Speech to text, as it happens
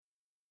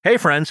Hey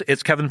friends,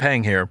 it's Kevin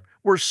Pang here.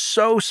 We're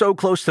so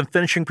close to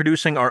finishing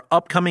producing our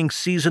upcoming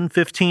Season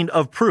 15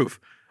 of Proof.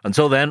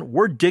 Until then,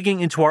 we're digging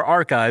into our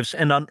archives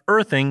and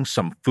unearthing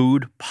some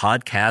food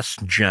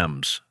podcast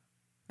gems.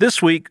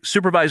 This week,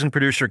 supervising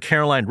producer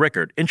Caroline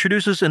Rickard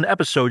introduces an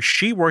episode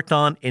she worked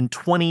on in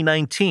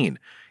 2019.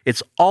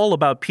 It's all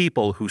about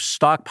people who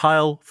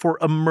stockpile for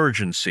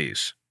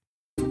emergencies.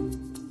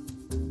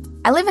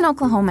 I live in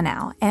Oklahoma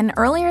now, and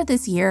earlier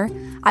this year,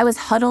 I was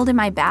huddled in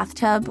my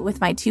bathtub with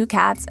my 2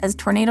 cats as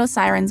tornado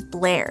sirens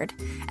blared,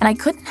 and I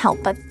couldn't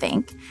help but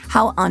think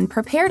how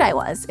unprepared I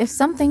was if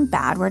something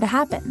bad were to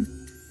happen.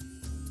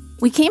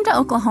 We came to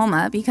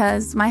Oklahoma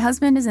because my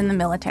husband is in the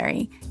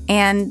military,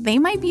 and they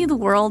might be the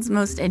world's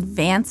most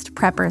advanced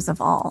preppers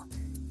of all.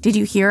 Did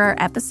you hear our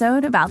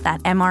episode about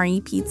that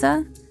MRE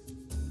pizza?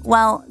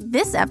 Well,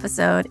 this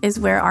episode is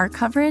where our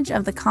coverage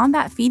of the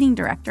Combat Feeding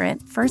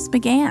Directorate first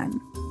began.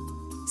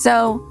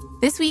 So,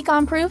 this week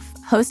on Proof,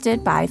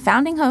 hosted by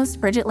founding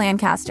host Bridget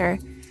Lancaster,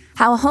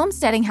 how a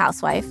homesteading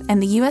housewife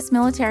and the U.S.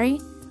 military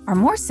are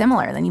more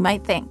similar than you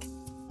might think.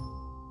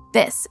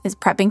 This is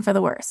Prepping for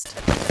the Worst.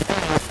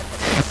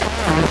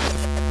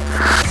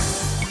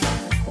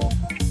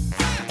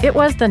 It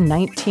was the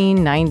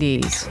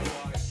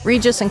 1990s.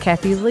 Regis and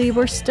Kathie Lee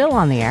were still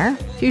on the air,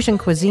 fusion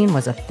cuisine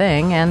was a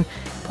thing, and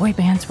boy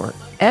bands were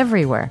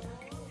everywhere.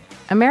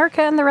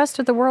 America and the rest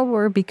of the world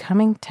were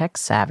becoming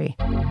tech-savvy.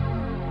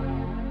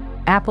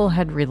 Apple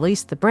had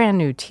released the brand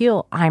new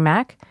teal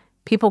iMac.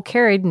 People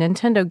carried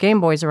Nintendo Game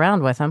Boys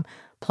around with them,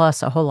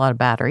 plus a whole lot of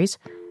batteries.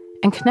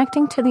 And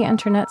connecting to the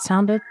internet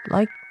sounded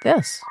like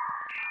this.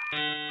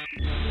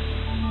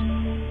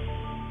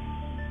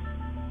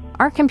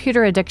 Our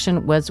computer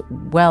addiction was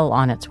well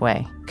on its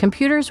way.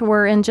 Computers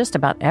were in just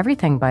about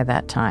everything by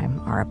that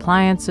time. Our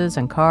appliances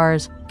and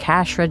cars,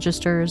 cash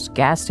registers,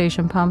 gas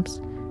station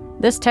pumps.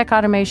 This tech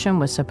automation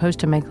was supposed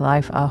to make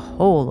life a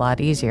whole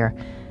lot easier.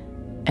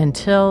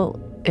 Until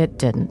it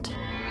didn't.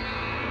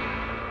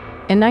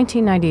 In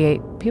 1998,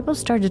 people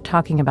started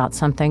talking about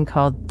something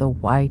called the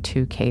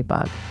Y2K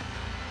bug.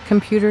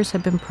 Computers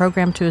had been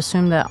programmed to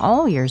assume that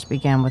all years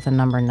began with the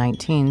number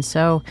 19,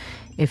 so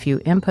if you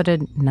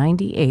inputted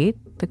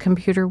 98, the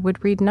computer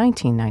would read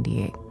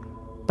 1998.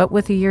 But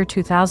with the year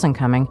 2000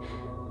 coming,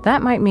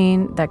 that might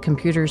mean that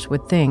computers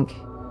would think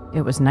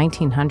it was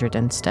 1900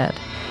 instead.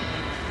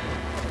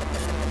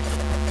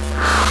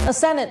 A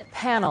Senate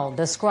panel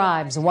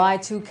describes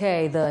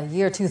Y2K, the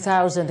year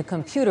 2000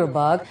 computer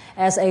bug,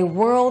 as a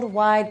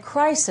worldwide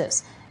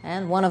crisis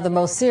and one of the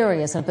most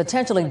serious and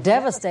potentially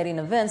devastating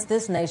events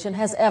this nation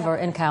has ever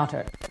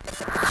encountered.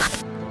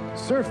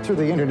 Surf through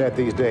the internet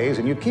these days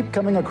and you keep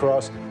coming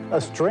across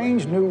a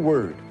strange new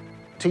word,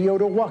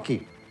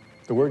 Teotowaki.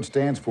 The word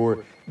stands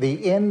for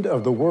the end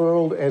of the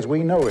world as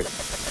we know it.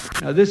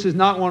 Now, this is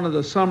not one of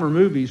the summer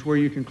movies where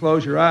you can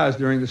close your eyes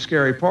during the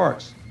scary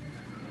parts.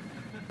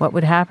 What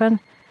would happen?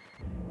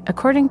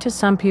 According to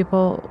some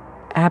people,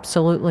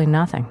 absolutely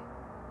nothing.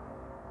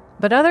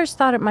 But others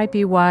thought it might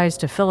be wise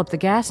to fill up the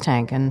gas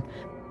tank and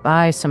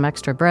buy some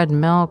extra bread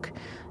and milk,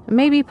 and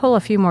maybe pull a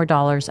few more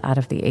dollars out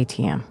of the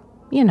ATM.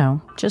 You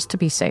know, just to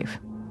be safe.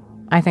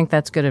 I think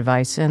that's good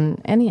advice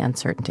in any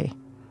uncertainty.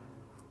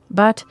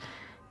 But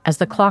as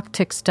the clock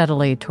ticked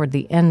steadily toward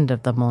the end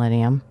of the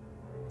millennium,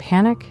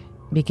 panic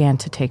began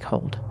to take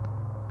hold.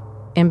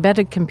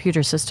 Embedded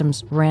computer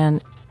systems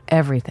ran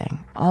everything,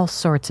 all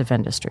sorts of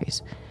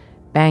industries.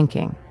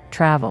 Banking,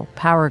 travel,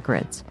 power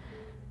grids.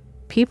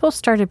 People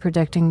started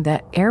predicting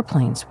that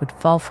airplanes would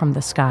fall from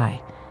the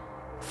sky,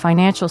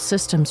 financial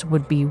systems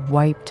would be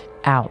wiped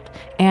out,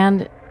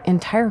 and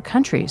entire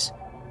countries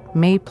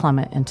may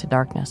plummet into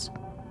darkness.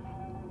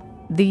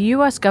 The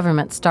U.S.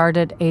 government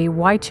started a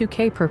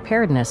Y2K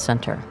Preparedness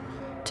Center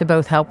to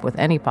both help with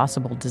any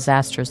possible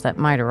disasters that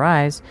might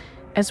arise,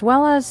 as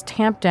well as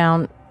tamp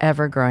down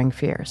ever-growing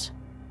fears.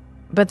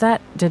 But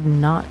that did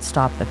not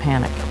stop the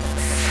panic.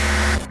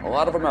 A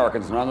lot of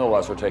Americans,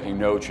 nonetheless, are taking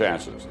no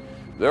chances.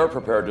 They're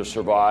prepared to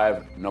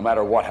survive no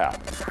matter what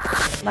happens.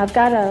 I've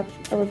got a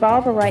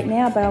revolver right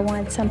now, but I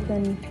wanted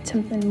something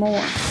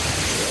more.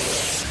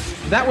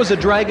 That was a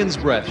Dragon's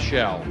Breath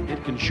shell.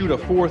 It can shoot a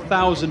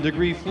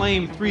 4,000-degree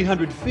flame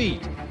 300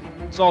 feet.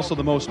 It's also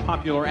the most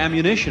popular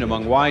ammunition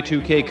among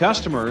Y2K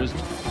customers.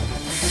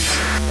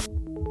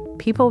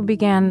 People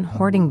began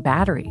hoarding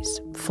batteries,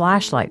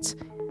 flashlights.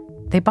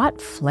 They bought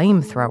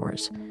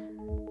flamethrowers.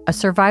 A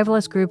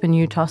survivalist group in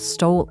Utah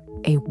stole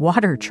a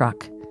water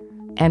truck,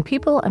 and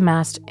people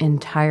amassed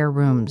entire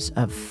rooms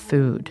of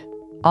food.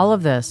 All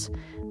of this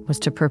was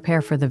to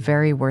prepare for the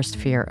very worst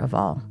fear of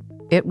all.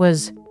 It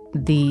was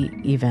the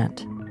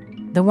event,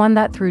 the one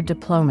that through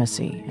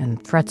diplomacy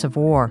and threats of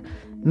war,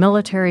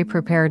 military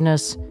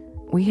preparedness,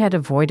 we had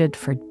avoided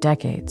for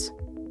decades.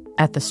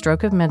 At the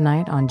stroke of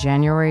midnight on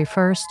January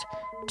 1st,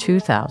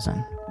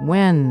 2000,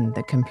 when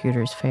the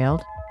computers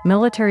failed,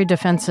 military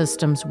defense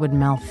systems would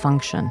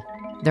malfunction.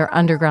 Their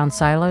underground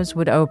silos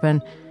would open,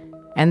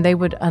 and they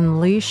would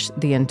unleash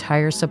the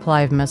entire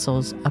supply of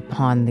missiles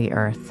upon the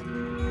Earth.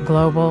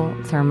 Global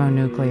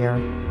thermonuclear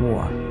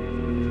war.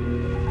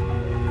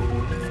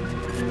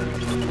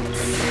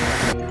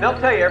 They'll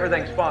tell you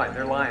everything's fine.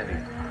 They're lying to you.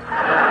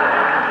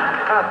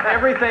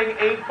 Everything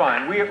ain't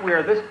fine. We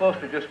are this close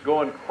to just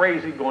going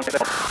crazy, going...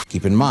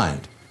 Keep in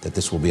mind that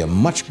this will be a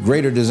much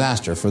greater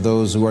disaster for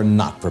those who are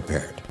not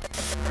prepared.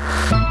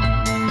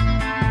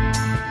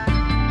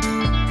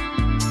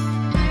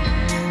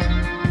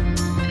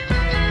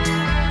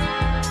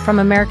 From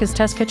America's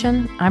Test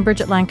Kitchen, I'm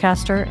Bridget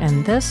Lancaster,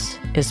 and this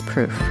is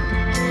Proof.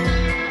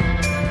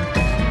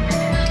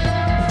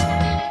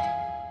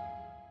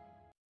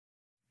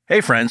 Hey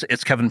friends,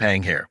 it's Kevin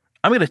Pang here.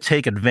 I'm going to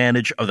take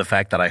advantage of the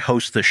fact that I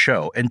host this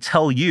show and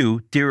tell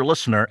you, dear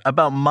listener,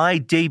 about my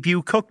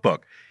debut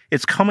cookbook.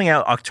 It's coming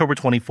out October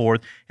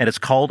 24th, and it's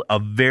called A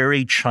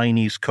Very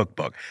Chinese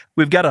Cookbook.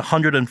 We've got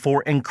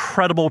 104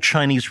 incredible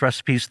Chinese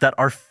recipes that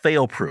are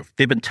fail-proof.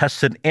 They've been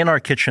tested in our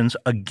kitchens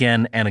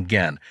again and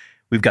again.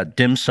 We've got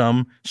dim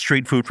sum,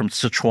 street food from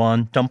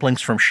Sichuan,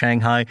 dumplings from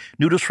Shanghai,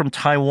 noodles from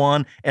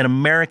Taiwan, and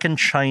American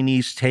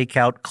Chinese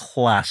takeout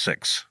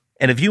classics.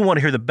 And if you want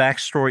to hear the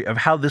backstory of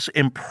how this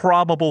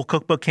improbable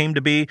cookbook came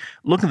to be,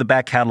 look in the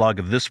back catalog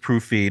of this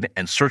proof feed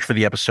and search for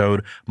the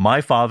episode,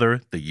 My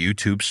Father, the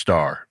YouTube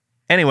Star.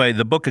 Anyway,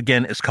 the book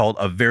again is called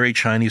A Very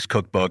Chinese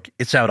Cookbook.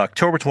 It's out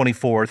October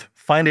 24th.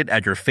 Find it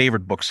at your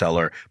favorite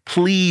bookseller.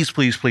 Please,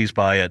 please, please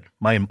buy it.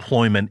 My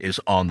employment is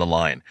on the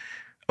line.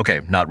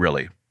 Okay, not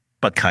really,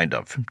 but kind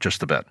of,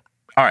 just a bit.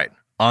 All right,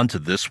 on to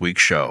this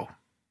week's show.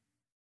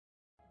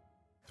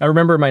 I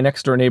remember my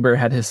next door neighbor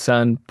had his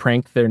son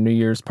prank their New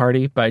Year's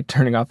party by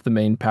turning off the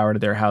main power to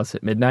their house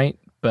at midnight,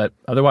 but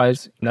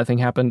otherwise, nothing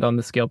happened on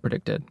the scale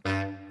predicted.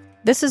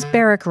 This is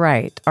Barrick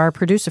Wright, our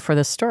producer for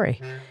this story.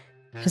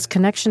 His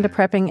connection to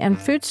prepping and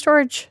food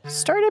storage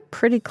started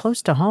pretty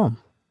close to home.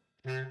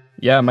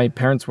 Yeah, my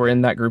parents were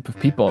in that group of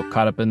people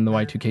caught up in the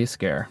Y2K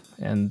scare,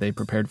 and they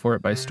prepared for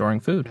it by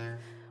storing food.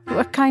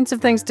 What kinds of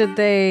things did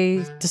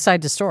they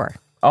decide to store?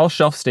 All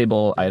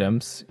shelf-stable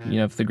items. You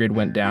know, if the grid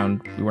went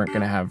down, we weren't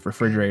going to have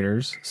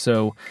refrigerators.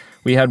 So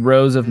we had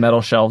rows of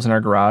metal shelves in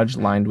our garage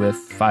lined with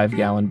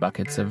 5-gallon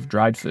buckets of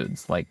dried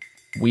foods like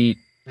wheat,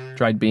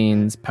 dried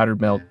beans,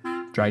 powdered milk,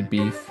 dried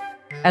beef.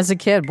 As a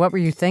kid, what were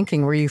you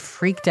thinking? Were you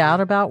freaked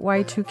out about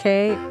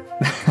Y2K?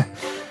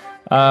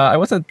 I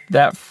wasn't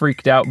that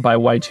freaked out by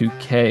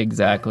Y2K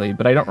exactly,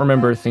 but I don't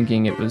remember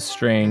thinking it was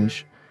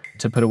strange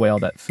to put away all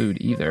that food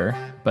either.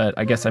 But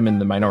I guess I'm in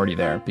the minority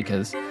there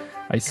because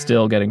I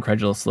still get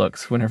incredulous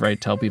looks whenever I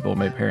tell people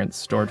my parents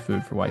stored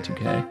food for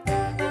Y2K.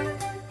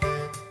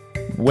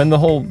 When the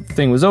whole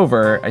thing was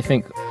over, I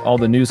think all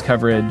the news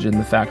coverage and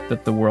the fact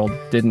that the world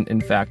didn't in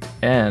fact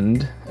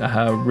end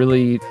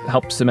really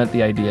helped cement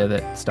the idea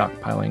that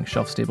stockpiling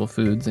shelf-stable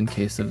foods in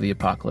case of the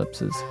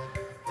apocalypse is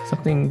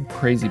something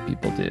crazy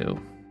people do.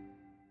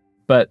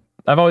 But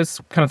I've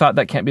always kind of thought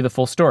that can't be the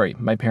full story.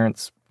 My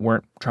parents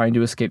weren't trying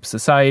to escape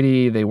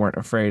society. They weren't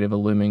afraid of a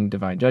looming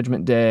divine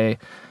judgment day.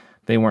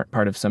 They weren't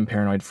part of some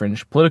paranoid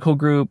fringe political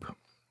group.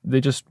 They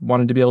just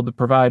wanted to be able to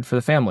provide for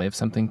the family if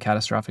something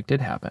catastrophic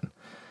did happen.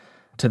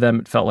 To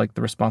them, it felt like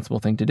the responsible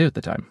thing to do at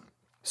the time.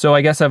 So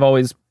I guess I've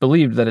always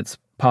believed that it's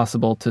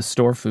possible to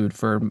store food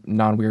for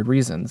non-weird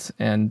reasons,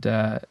 and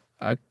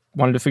I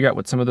wanted to figure out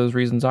what some of those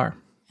reasons are.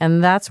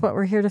 And that's what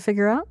we're here to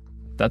figure out?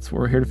 That's what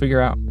we're here to figure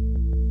out.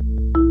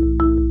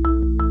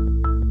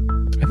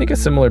 I think a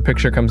similar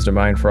picture comes to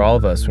mind for all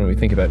of us when we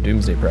think about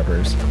doomsday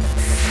preppers.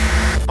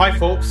 Hi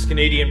folks,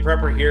 Canadian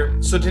Prepper here.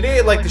 So today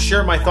I'd like to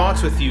share my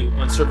thoughts with you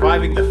on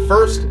surviving the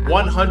first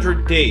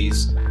 100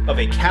 days of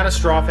a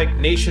catastrophic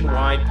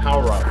nationwide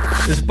power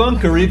outage. This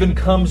bunker even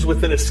comes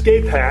with an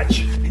escape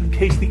hatch in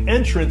case the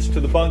entrance to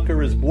the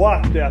bunker is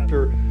blocked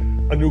after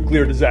a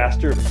nuclear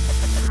disaster.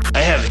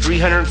 I have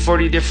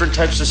 340 different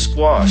types of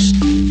squash,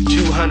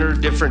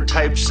 200 different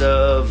types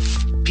of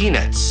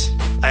peanuts.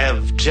 I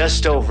have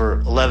just over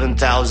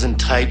 11,000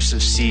 types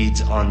of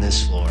seeds on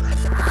this floor.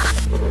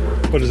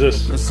 What is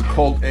this? This is a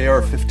Colt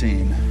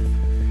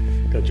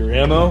AR-15. Got your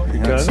ammo? I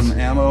got some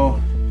ammo,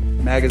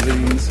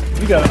 magazines.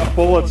 You got enough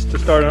bullets to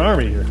start an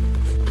army here.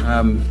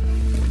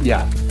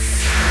 Yeah.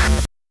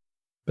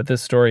 But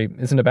this story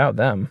isn't about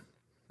them,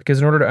 because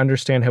in order to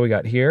understand how we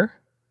got here,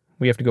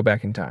 we have to go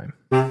back in time.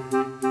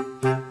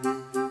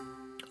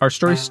 Our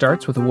story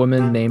starts with a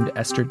woman named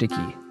Esther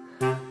Dickey.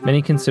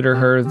 Many consider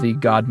her the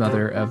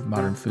godmother of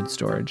modern food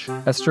storage.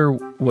 Esther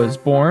was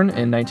born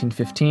in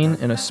 1915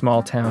 in a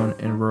small town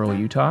in rural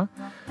Utah.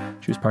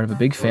 She was part of a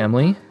big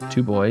family,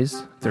 2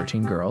 boys,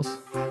 13 girls.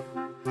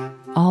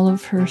 All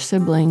of her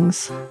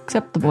siblings,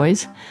 except the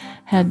boys,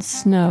 had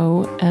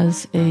Snow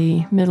as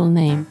a middle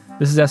name.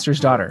 This is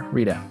Esther's daughter,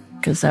 Rita.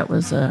 Because that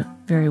was a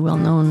very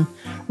well-known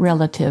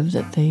relative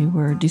that they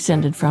were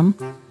descended from.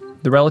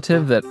 The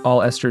relative that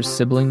all Esther's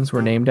siblings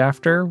were named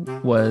after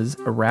was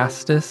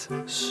Erastus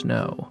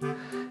Snow,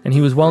 and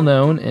he was well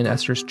known in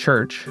Esther's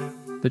church,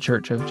 the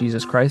Church of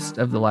Jesus Christ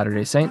of the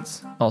Latter-day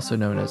Saints, also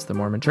known as the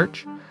Mormon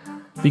Church,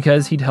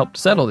 because he'd helped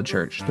settle the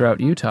church throughout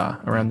Utah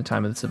around the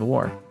time of the Civil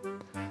War.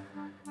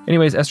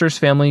 Anyways, Esther's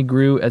family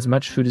grew as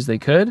much food as they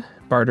could,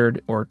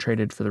 bartered or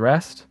traded for the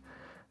rest.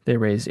 They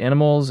raised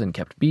animals and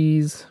kept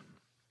bees.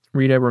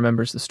 Rita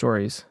remembers the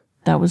stories.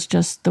 That was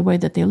just the way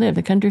that they lived.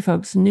 The country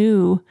folks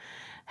knew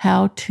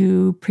how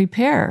to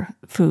prepare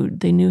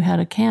food. They knew how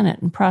to can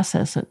it and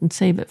process it and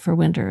save it for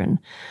winter and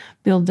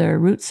build their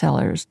root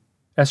cellars.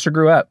 Esther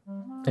grew up,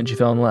 and she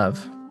fell in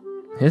love.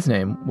 His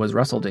name was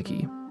Russell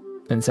Dickey,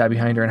 and sat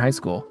behind her in high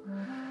school.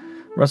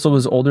 Russell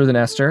was older than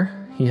Esther.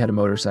 He had a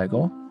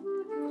motorcycle.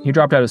 He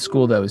dropped out of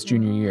school, though, his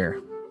junior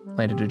year,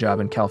 landed a job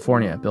in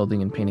California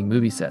building and painting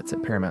movie sets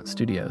at Paramount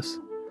Studios.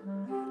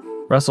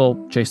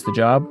 Russell chased the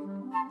job,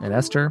 and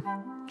Esther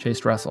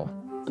chased Russell.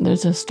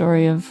 There's a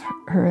story of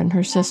her and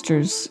her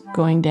sisters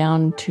going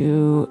down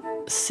to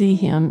see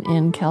him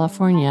in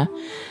California,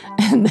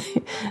 and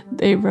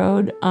they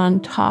rode on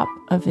top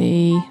of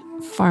a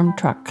farm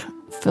truck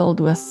filled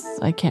with,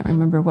 I can't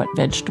remember what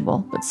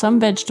vegetable, but some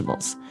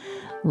vegetables,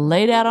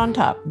 laid out on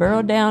top,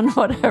 burrowed down,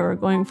 whatever,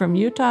 going from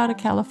Utah to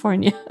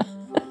California.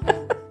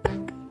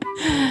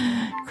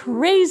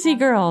 Crazy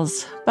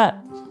girls, but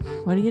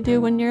what do you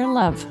do when you're in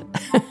love?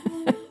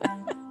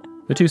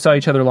 The two saw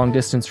each other long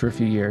distance for a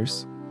few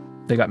years.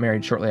 They got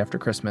married shortly after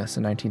Christmas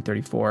in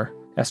 1934.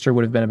 Esther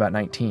would have been about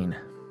 19.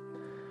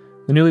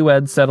 The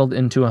newlyweds settled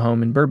into a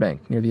home in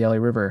Burbank, near the LA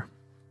River.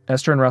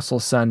 Esther and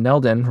Russell's son,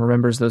 Neldon,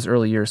 remembers those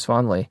early years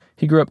fondly.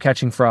 He grew up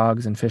catching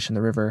frogs and fish in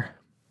the river.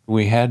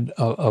 We had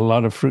a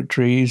lot of fruit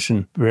trees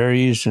and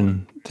berries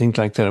and things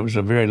like that. It was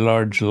a very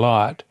large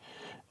lot.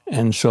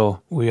 And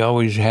so we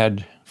always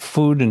had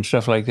food and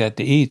stuff like that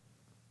to eat.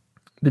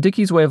 The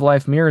Dickeys' way of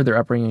life mirrored their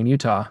upbringing in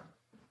Utah.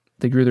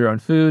 They grew their own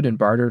food and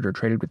bartered or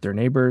traded with their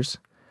neighbors.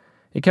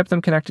 It kept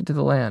them connected to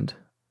the land.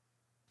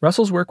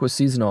 Russell's work was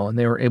seasonal, and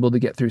they were able to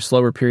get through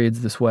slower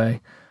periods this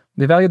way.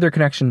 They valued their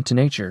connection to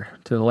nature,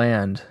 to the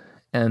land,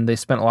 and they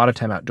spent a lot of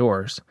time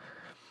outdoors.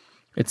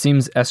 It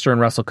seems Esther and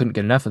Russell couldn't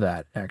get enough of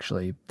that,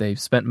 actually. They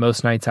spent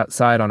most nights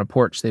outside on a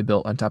porch they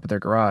built on top of their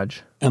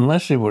garage.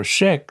 Unless they were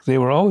sick, they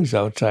were always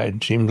outside,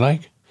 it seemed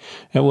like.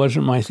 It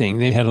wasn't my thing.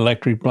 They had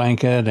electric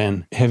blanket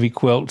and heavy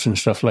quilts and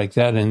stuff like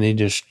that, and they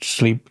just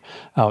sleep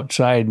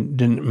outside. It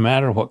didn't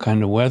matter what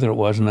kind of weather it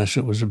was, unless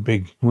it was a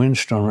big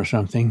windstorm or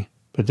something.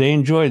 But they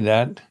enjoyed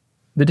that.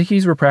 The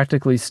Dickeys were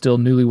practically still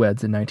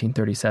newlyweds in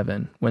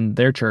 1937, when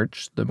their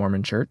church, the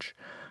Mormon Church,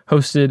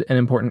 hosted an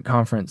important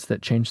conference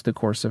that changed the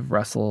course of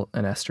Russell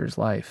and Esther's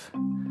life.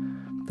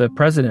 The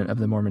president of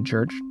the Mormon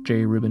Church,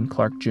 J. Reuben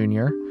Clark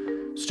Jr.,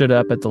 stood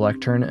up at the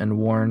lectern and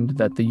warned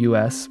that the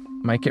U.S.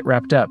 might get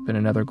wrapped up in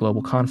another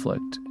global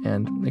conflict,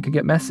 and it could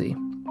get messy.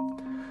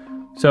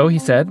 So he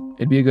said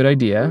it'd be a good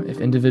idea if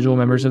individual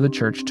members of the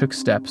church took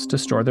steps to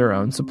store their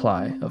own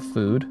supply of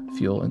food,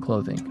 fuel, and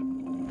clothing.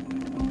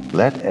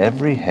 Let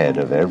every head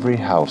of every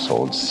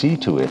household see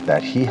to it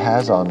that he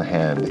has on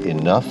hand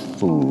enough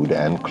food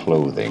and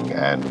clothing,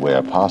 and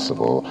where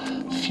possible,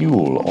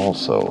 fuel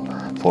also,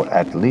 for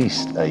at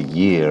least a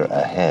year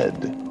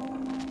ahead.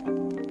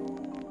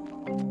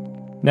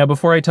 Now,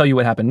 before I tell you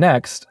what happened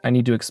next, I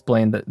need to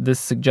explain that this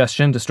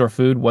suggestion to store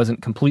food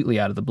wasn't completely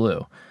out of the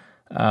blue.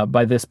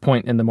 By this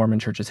point in the Mormon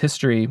Church's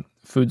history,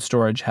 food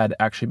storage had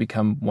actually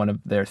become one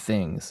of their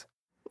things.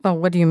 Well,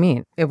 what do you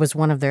mean? It was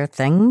one of their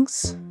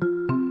things?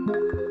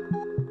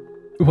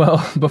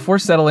 Well, before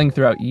settling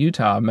throughout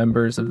Utah,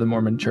 members of the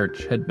Mormon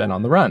Church had been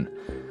on the run.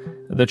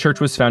 The church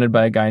was founded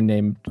by a guy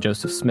named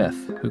Joseph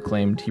Smith, who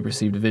claimed he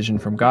received a vision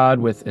from God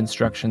with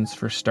instructions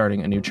for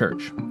starting a new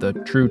church, the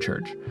True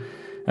Church.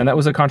 And that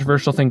was a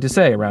controversial thing to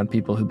say around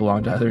people who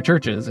belonged to other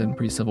churches in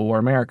pre-Civil War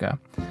America.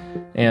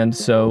 And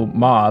so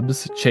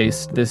mobs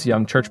chased this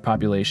young church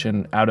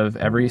population out of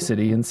every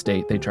city and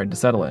state they tried to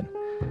settle in.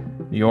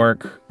 New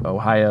York,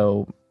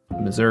 Ohio,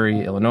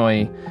 Missouri,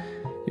 Illinois.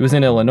 It was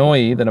in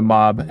Illinois that a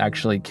mob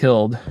actually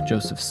killed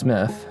Joseph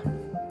Smith.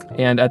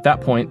 And at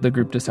that point, the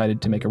group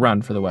decided to make a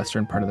run for the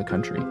western part of the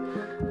country.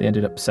 They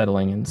ended up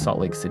settling in Salt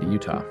Lake City,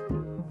 Utah.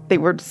 They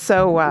were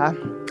so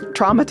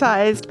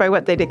traumatized by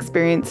what they'd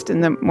experienced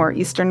in the more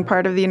eastern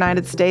part of the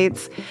United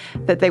States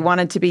that they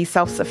wanted to be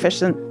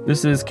self-sufficient.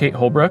 This is Kate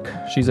Holbrook.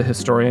 She's a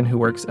historian who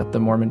works at the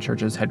Mormon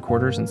Church's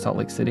headquarters in Salt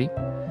Lake City.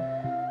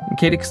 And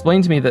Kate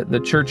explained to me that the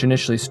church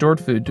initially stored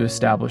food to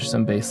establish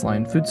some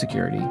baseline food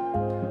security.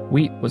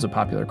 Wheat was a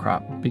popular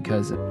crop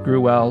because it grew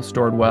well,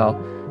 stored well,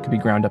 could be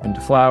ground up into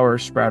flour,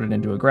 sprouted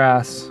into a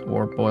grass,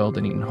 or boiled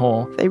and eaten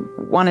whole. They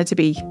wanted to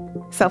be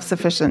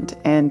self-sufficient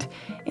and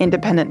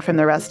independent from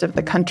the rest of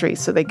the country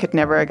so they could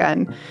never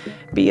again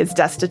be as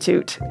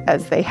destitute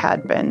as they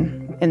had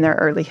been in their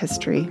early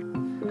history.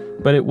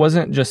 But it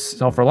wasn't just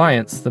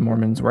self-reliance the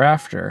Mormons were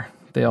after.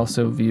 They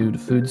also viewed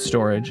food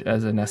storage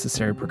as a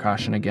necessary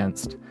precaution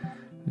against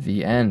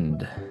the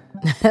end.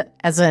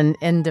 As an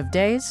end of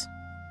days?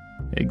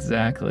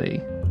 Exactly.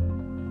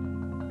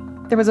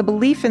 There was a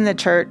belief in the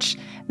church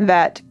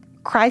that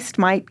Christ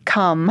might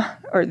come,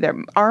 or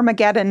the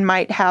Armageddon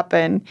might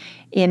happen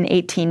in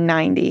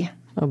 1890.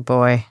 Oh,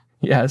 boy.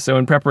 Yeah, so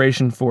in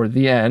preparation for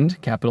the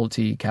end, capital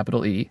T,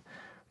 capital E,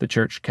 the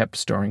church kept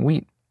storing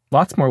wheat.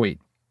 Lots more wheat.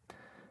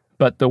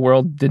 But the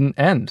world didn't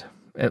end,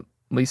 at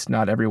least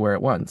not everywhere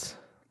at once.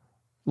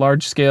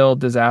 Large-scale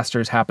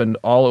disasters happened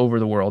all over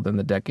the world in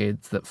the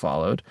decades that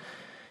followed.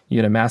 You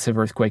had a massive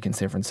earthquake in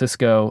San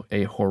Francisco,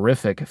 a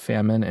horrific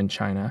famine in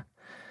China.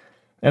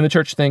 And the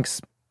church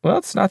thinks, well,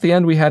 it's not the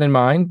end we had in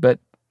mind, but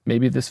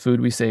maybe this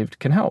food we saved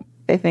can help.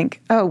 They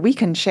think, oh, we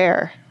can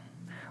share.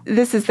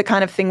 This is the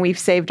kind of thing we've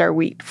saved our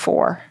wheat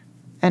for,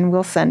 and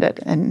we'll send it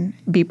and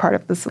be part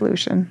of the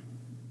solution.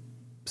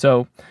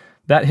 So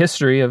that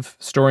history of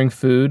storing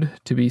food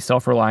to be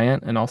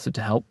self-reliant and also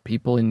to help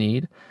people in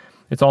need,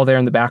 it's all there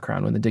in the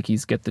background when the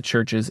Dickeys get the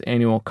church's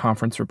annual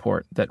conference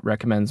report that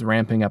recommends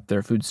ramping up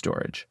their food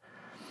storage.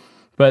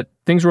 But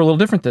things were a little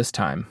different this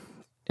time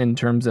in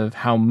terms of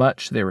how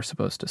much they were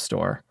supposed to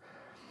store.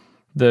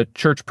 The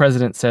church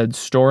president said,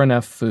 store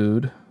enough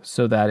food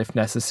so that, if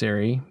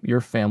necessary,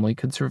 your family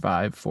could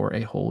survive for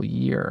a whole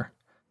year.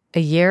 A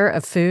year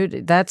of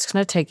food, that's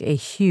going to take a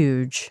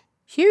huge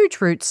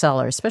root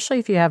cellar, especially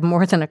if you have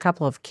more than a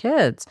couple of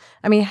kids.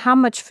 I mean, how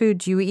much food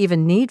do you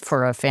even need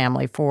for a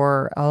family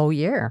for a whole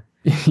year?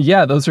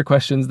 Yeah, those are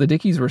questions the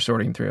Dickeys were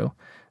sorting through.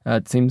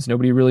 It seems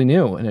nobody really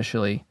knew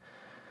initially.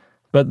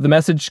 But the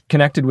message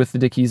connected with the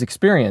Dickeys'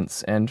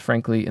 experience and,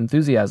 frankly,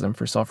 enthusiasm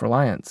for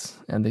self-reliance,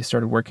 and they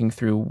started working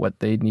through what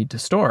they'd need to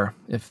store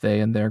if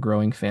they and their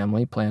growing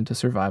family planned to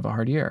survive a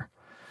hard year.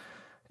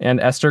 And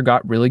Esther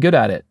got really good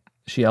at it.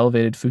 She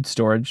elevated food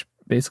storage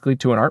basically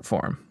to an art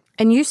form.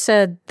 And you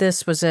said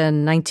this was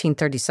in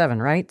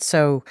 1937, right?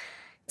 So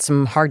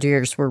some hard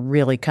years were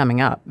really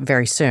coming up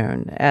very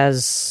soon,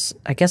 as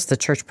I guess the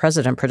church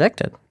president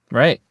predicted.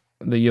 Right.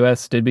 The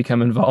U.S. did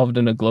become involved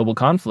in a global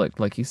conflict,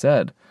 like he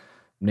said,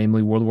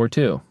 namely World War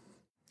II.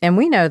 And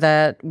we know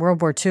that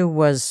World War II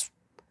was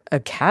a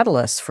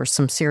catalyst for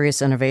some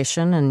serious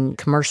innovation and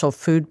commercial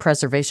food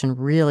preservation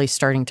really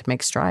starting to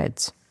make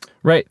strides.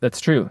 Right, that's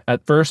true.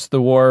 At first,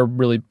 the war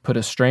really put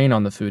a strain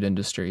on the food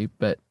industry,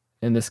 but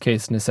in this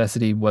case,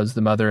 necessity was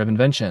the mother of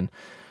invention.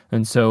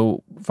 And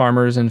so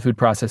farmers and food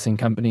processing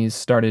companies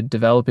started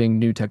developing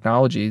new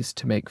technologies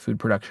to make food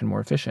production more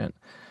efficient.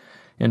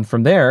 And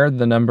from there,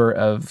 the number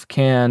of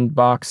canned,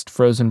 boxed,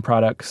 frozen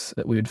products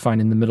that we would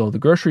find in the middle of the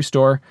grocery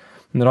store,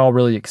 and that all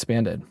really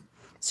expanded.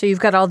 So you've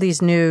got all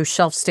these new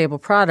shelf-stable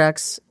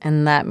products,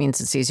 and that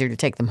means it's easier to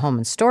take them home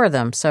and store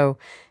them. So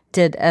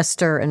did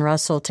Esther and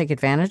Russell take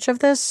advantage of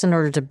this in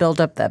order to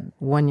build up that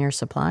one-year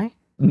supply?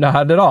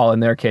 Not at all in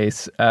their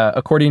case.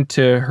 According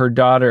to her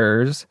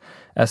daughters,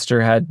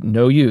 Esther had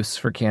no use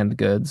for canned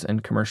goods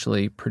and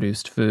commercially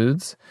produced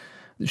foods.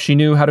 She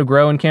knew how to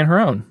grow and can her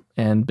own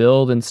and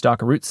build and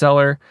stock a root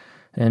cellar,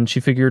 and she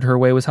figured her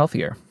way was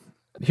healthier.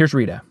 Here's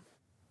Rita.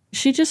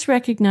 She just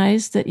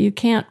recognized that you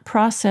can't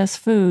process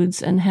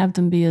foods and have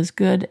them be as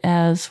good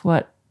as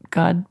what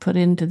God put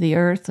into the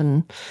earth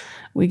and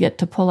we get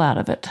to pull out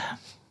of it.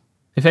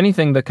 If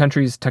anything, the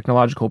country's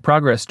technological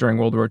progress during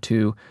World War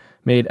II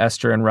made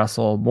Esther and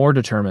Russell more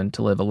determined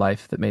to live a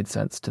life that made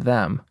sense to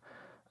them,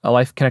 a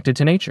life connected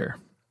to nature.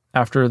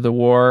 After the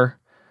war,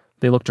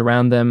 they looked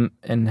around them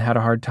and had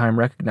a hard time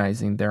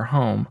recognizing their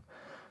home.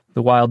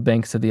 The wild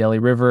banks of the LA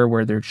River,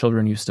 where their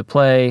children used to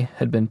play,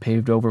 had been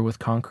paved over with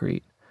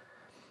concrete.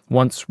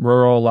 Once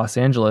rural Los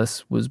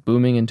Angeles was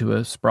booming into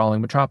a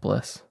sprawling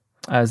metropolis.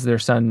 As their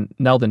son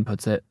Neldon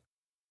puts it,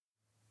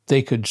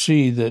 they could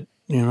see that,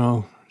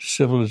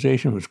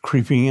 civilization was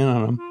creeping in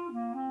on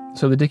them.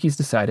 So the Dickeys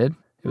decided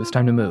it was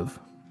time to move.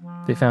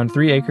 They found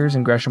 3 acres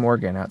in Gresham,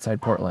 Oregon,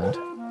 outside Portland,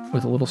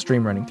 with a little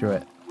stream running through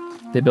it.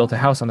 They built a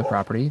house on the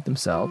property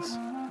themselves.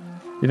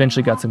 They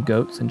eventually got some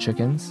goats and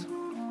chickens.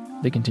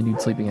 They continued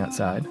sleeping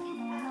outside.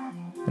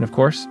 And of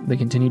course, they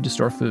continued to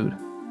store food.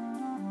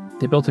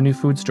 They built a new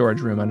food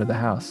storage room under the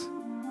house.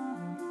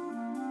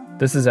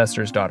 This is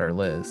Esther's daughter,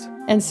 Liz.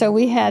 And so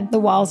we had the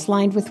walls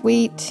lined with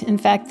wheat. In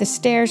fact, the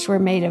stairs were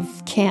made of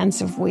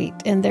cans of wheat.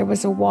 And there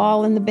was a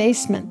wall in the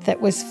basement that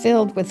was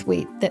filled with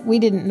wheat that we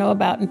didn't know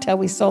about until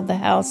we sold the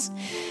house.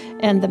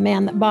 And the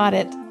man that bought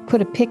it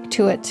put a pick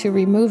to it to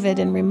remove it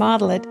and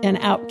remodel it. And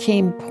out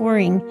came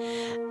pouring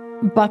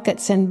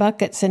buckets and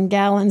buckets and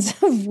gallons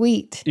of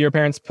wheat. Your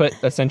parents put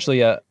essentially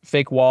a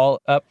fake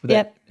wall up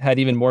that had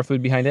even more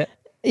food behind it?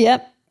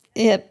 Yep.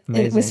 It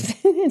was,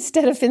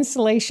 instead of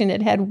insulation,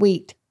 it had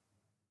wheat.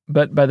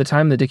 But by the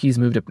time the Dickeys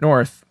moved up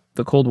north,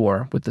 the Cold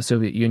War with the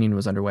Soviet Union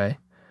was underway.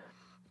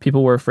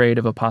 People were afraid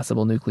of a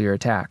possible nuclear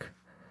attack.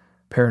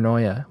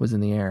 Paranoia was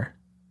in the air.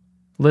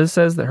 Liz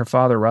says that her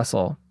father,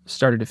 Russell,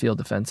 started to feel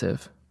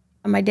defensive.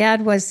 My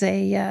dad was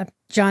a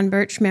John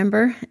Birch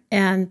member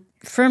and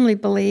firmly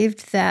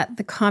believed that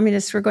the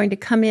communists were going to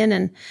come in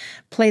and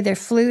play their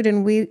flute,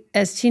 and we,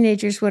 as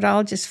teenagers, would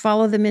all just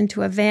follow them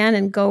into a van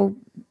and go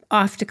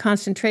off to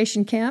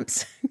concentration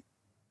camps.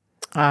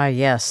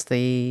 Yes,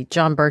 the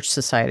John Birch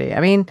Society.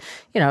 I mean,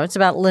 it's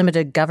about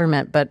limited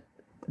government, but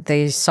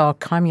they saw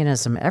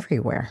communism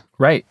everywhere.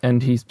 Right,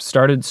 and he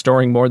started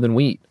storing more than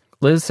wheat.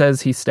 Liz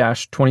says he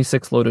stashed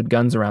 26 loaded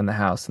guns around the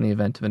house in the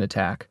event of an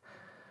attack.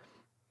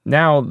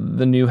 Now,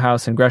 the new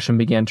house in Gresham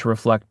began to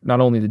reflect not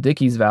only the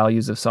Dickeys'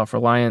 values of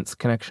self-reliance,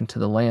 connection to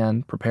the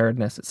land,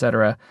 preparedness,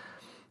 etc.,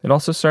 it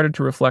also started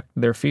to reflect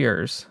their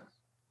fears.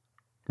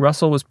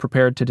 Russell was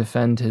prepared to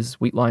defend his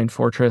wheat-lined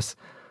fortress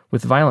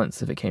with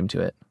violence if it came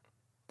to it.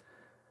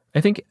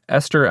 I think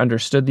Esther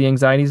understood the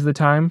anxieties of the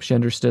time. She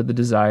understood the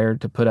desire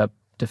to put up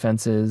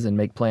defenses and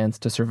make plans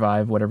to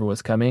survive whatever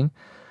was coming.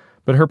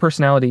 But her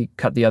personality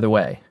cut the other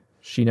way.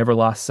 She never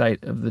lost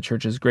sight of the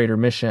church's greater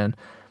mission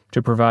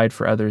to provide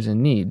for others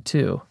in need,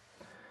 too.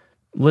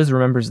 Liz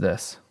remembers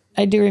this.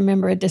 I do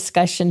remember a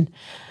discussion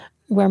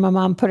where my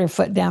mom put her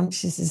foot down.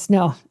 She says,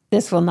 no,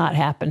 this will not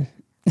happen.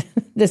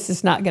 This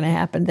is not going to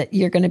happen, that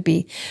you're going to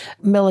be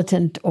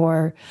militant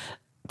or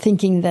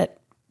thinking that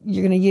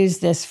you're going to use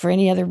this for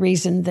any other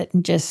reason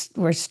than just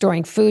we're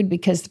storing food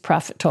because the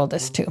prophet told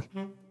us to.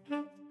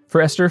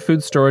 For Esther,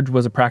 food storage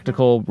was a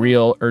practical,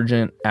 real,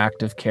 urgent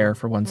act of care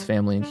for one's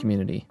family and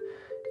community.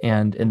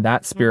 And in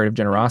that spirit of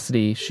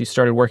generosity, she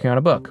started working on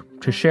a book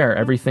to share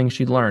everything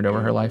she'd learned over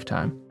her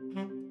lifetime.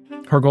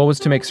 Her goal was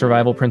to make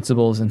survival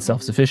principles and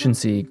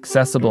self-sufficiency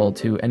accessible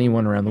to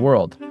anyone around the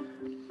world.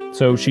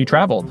 So she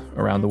traveled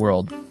around the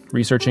world,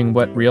 researching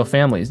what real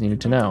families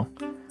needed to know.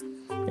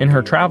 In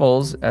her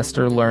travels,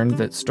 Esther learned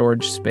that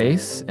storage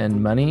space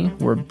and money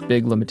were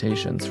big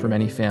limitations for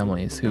many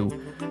families who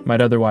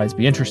might otherwise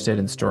be interested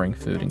in storing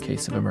food in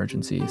case of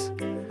emergencies.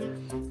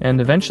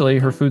 And eventually,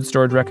 her food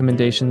storage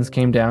recommendations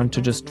came down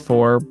to just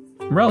 4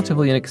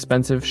 relatively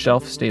inexpensive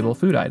shelf-stable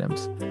food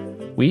items: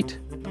 wheat,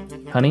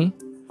 honey,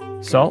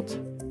 salt,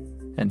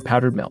 and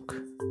powdered milk.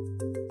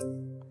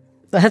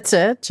 That's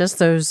it? Just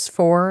those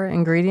 4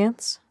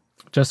 ingredients?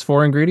 Just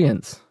 4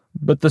 ingredients.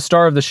 But the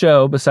star of the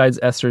show, besides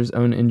Esther's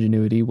own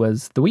ingenuity,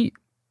 was the wheat.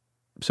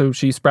 So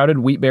she sprouted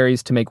wheat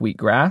berries to make wheat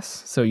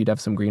grass, so you'd have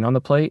some green on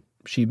the plate.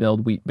 She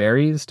milled wheat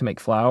berries to make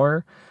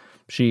flour.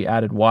 She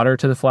added water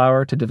to the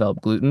flour to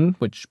develop gluten,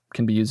 which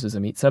can be used as a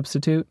meat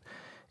substitute.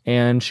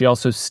 And she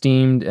also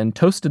steamed and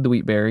toasted the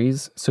wheat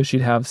berries, so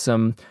she'd have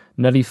some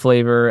nutty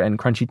flavor and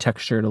crunchy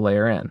texture to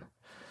layer in.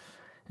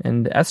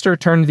 And Esther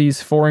turned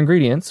these 4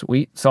 ingredients,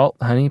 wheat, salt,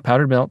 honey,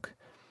 powdered milk,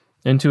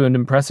 into an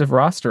impressive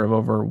roster of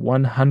over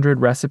 100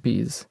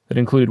 recipes that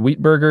included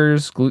wheat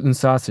burgers, gluten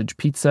sausage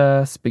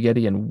pizza,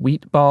 spaghetti and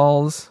wheat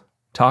balls,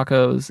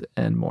 tacos,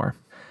 and more.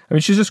 I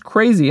mean, she's just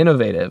crazy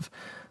innovative.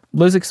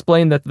 Liz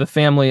explained that the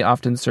family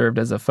often served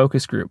as a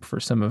focus group for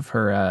some of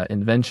her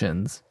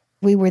inventions.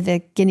 We were the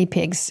guinea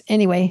pigs.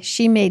 Anyway,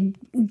 she made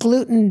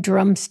gluten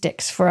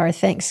drumsticks for our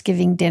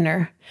Thanksgiving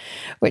dinner,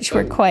 which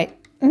were quite...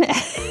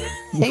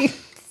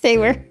 they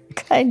were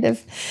kind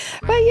of,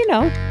 well, you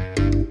know.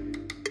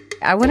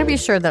 I want to be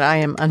sure that I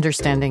am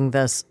understanding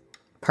this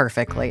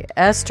perfectly.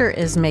 Esther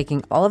is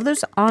making all of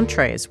those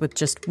entrees with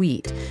just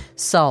wheat,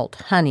 salt,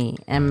 honey,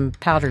 and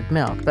powdered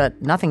milk,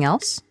 but nothing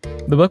else?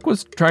 The book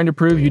was trying to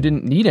prove you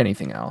didn't need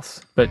anything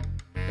else, but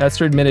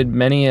Esther admitted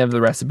many of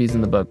the recipes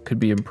in the book could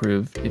be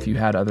improved if you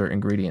had other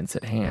ingredients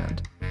at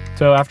hand.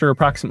 So after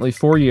approximately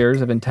 4 years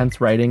of intense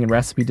writing and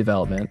recipe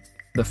development,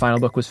 the final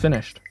book was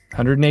finished.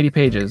 180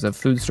 pages of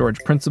food storage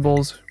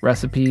principles,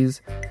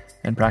 recipes,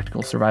 and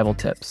practical survival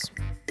tips.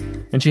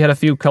 And she had a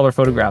few color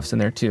photographs in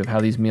there, too, of how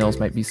these meals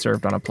might be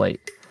served on a plate.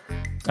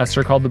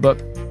 Esther called the book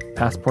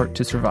Passport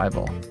to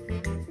Survival.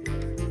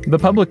 The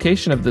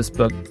publication of this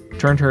book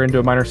turned her into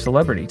a minor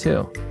celebrity,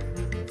 too.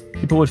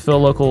 People would fill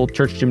local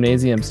church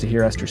gymnasiums to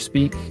hear Esther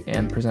speak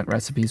and present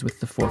recipes with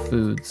the 4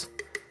 foods.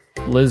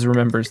 Liz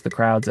remembers the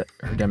crowds at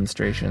her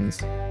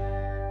demonstrations.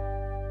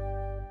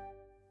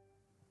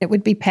 It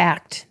would be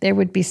packed. There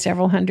would be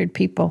several hundred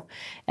people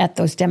at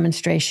those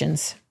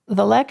demonstrations.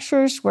 The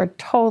lectures were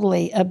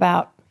totally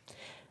about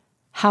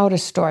how to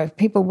store.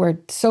 People were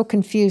so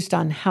confused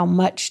on how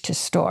much to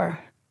store.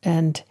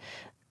 And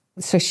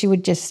so she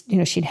would just,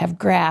 she'd have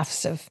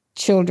graphs of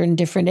children,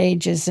 different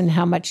ages, and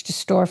how much to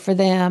store for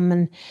them,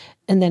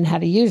 and then how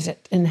to use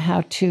it and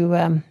how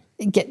to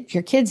get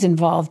your kids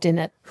involved in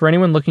it. For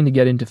anyone looking to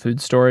get into food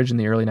storage in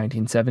the early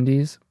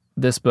 1970s,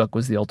 this book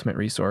was the ultimate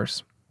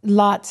resource.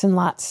 Lots and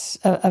lots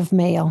of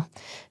mail.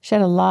 She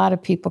had a lot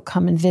of people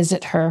come and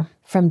visit her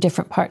from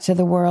different parts of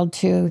the world,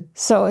 too.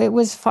 So it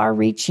was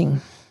far-reaching.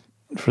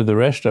 For the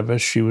rest of us,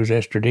 she was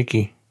Esther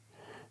Dickey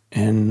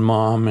and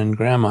Mom and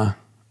Grandma.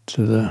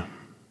 To the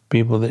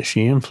people that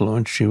she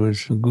influenced, she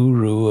was a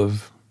guru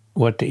of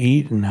what to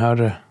eat and how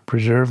to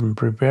preserve and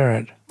prepare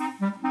it.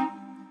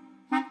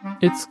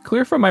 It's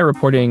clear from my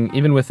reporting,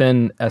 even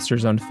within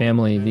Esther's own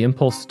family, the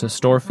impulse to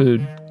store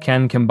food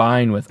can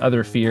combine with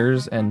other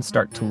fears and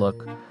start to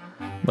look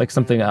like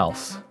something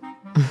else.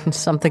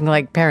 Something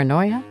like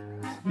paranoia?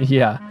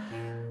 Yeah.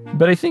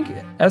 But I think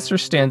Esther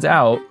stands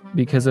out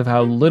because of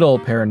how little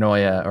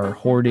paranoia or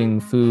hoarding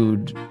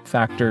food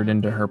factored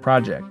into her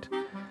project.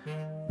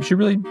 She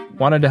really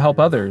wanted to help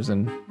others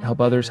and help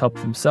others help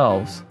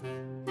themselves.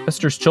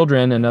 Esther's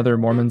children and other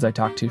Mormons I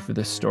talked to for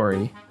this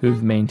story,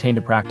 who've maintained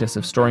a practice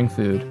of storing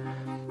food,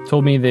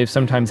 told me they've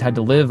sometimes had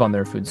to live on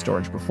their food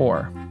storage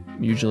before,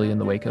 usually in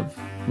the wake of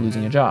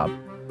losing a job.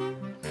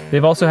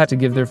 They've also had to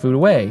give their food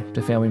away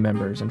to family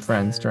members and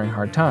friends during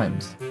hard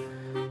times.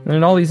 And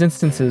in all these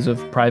instances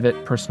of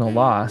private, personal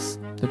loss,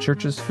 the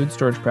church's food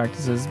storage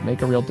practices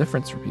make a real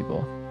difference for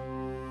people.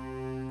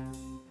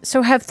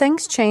 So have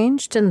things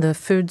changed in the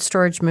food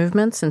storage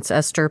movement since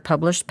Esther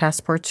published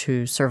Passport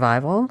to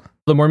Survival?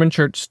 The Mormon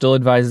Church still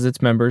advises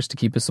its members to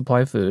keep a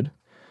supply of food,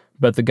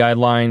 but the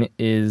guideline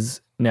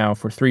is now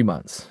for 3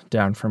 months,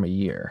 down from a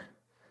year.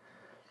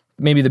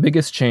 Maybe the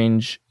biggest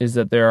change is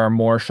that there are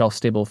more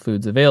shelf-stable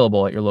foods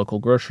available at your local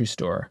grocery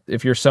store.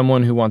 If you're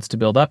someone who wants to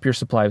build up your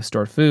supply of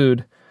stored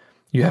food,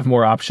 you have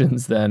more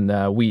options than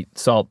wheat,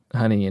 salt,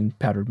 honey, and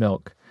powdered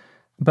milk.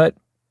 But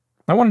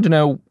I wanted to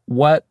know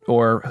what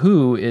or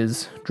who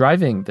is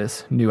driving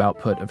this new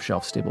output of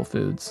shelf-stable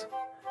foods.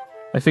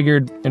 I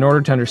figured in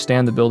order to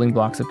understand the building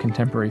blocks of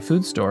contemporary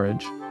food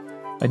storage,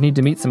 I'd need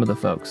to meet some of the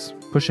folks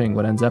pushing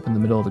what ends up in the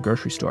middle of the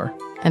grocery store.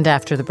 And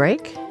after the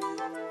break,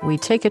 we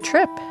take a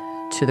trip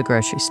to the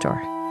grocery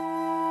store.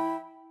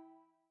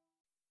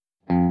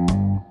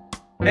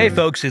 Hey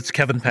folks, it's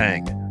Kevin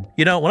Pang.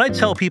 You know, when I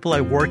tell people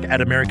I work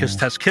at America's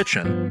Test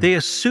Kitchen, they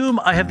assume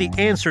I have the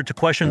answer to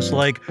questions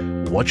like,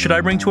 what should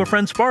I bring to a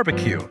friend's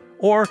barbecue?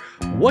 Or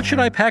what should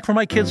I pack for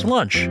my kids'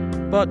 lunch?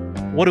 But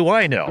what do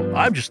I know?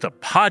 I'm just a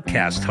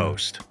podcast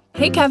host.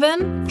 Hey,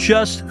 Kevin.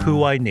 Just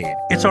who I need.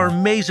 It's our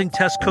amazing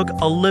test cook,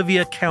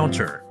 Olivia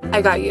Counter.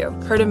 I got you.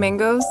 Heard of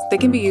mangoes? They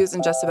can be used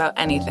in just about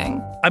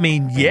anything. I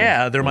mean,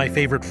 yeah, they're my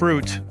favorite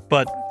fruit,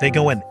 but they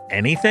go in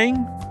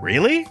anything?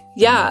 Really?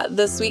 Yeah,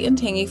 the sweet and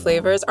tangy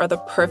flavors are the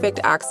perfect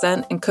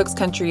accent in Cook's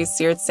Country's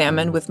seared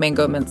salmon with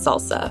mango mint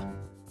salsa.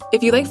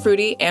 If you like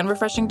fruity and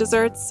refreshing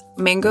desserts,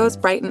 mangoes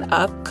brighten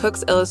up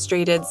Cook's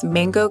Illustrated's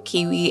mango,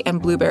 kiwi,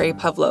 and blueberry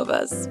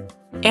pavlovas.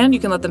 And you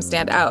can let them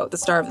stand out, the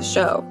star of the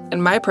show,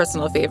 and my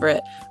personal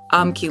favorite,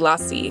 Amki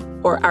Lassi,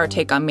 or our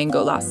take on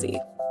mango lassi.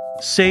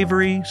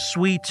 Savory,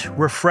 sweet,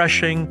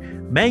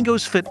 refreshing,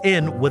 mangoes fit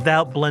in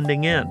without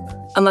blending in.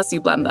 Unless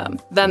you blend them,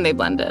 then they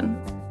blend in.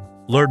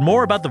 Learn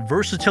more about the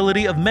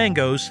versatility of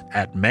mangoes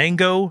at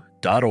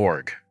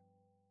mango.org.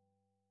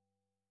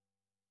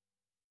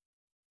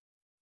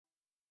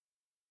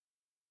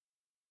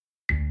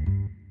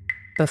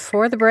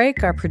 Before the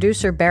break, our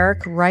producer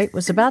Barrick Wright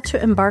was about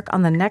to embark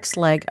on the next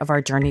leg of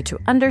our journey to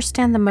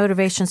understand the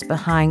motivations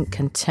behind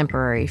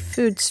contemporary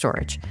food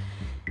storage.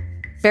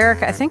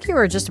 Barrick, I think you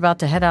were just about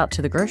to head out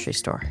to the grocery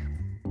store.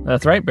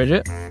 That's right,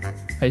 Bridget.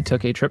 I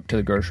took a trip to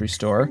the grocery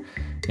store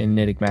in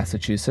Natick,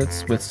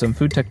 Massachusetts with some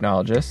food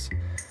technologists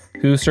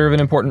who serve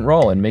an important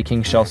role in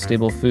making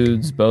shelf-stable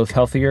foods both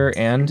healthier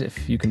and,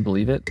 if you can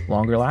believe it,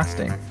 longer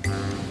lasting.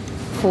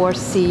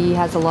 4C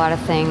has a lot of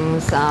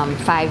things,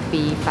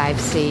 5B,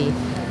 5C.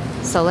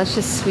 So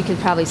we could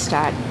probably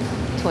start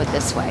toward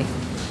this way.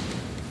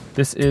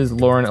 This is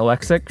Lauren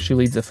Alexic. She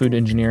leads the food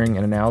engineering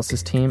and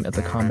analysis team at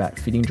the Combat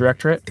Feeding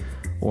Directorate,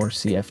 or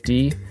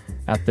CFD,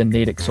 at the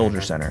Natick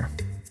Soldier Center.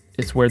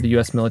 It's where the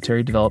U.S.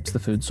 military develops the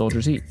food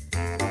soldiers eat.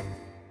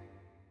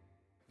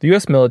 The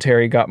U.S.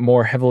 military got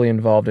more heavily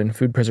involved in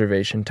food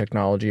preservation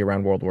technology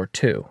around World War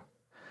II.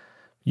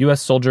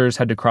 U.S. soldiers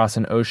had to cross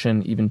an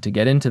ocean even to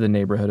get into the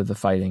neighborhood of the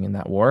fighting in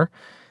that war.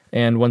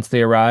 And once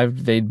they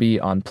arrived, they'd be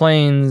on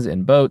planes,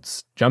 in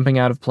boats, jumping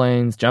out of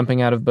planes, jumping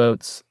out of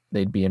boats.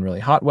 They'd be in really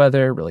hot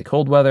weather, really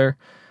cold weather.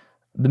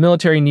 The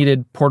military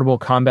needed portable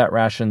combat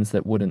rations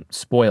that wouldn't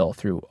spoil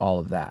through all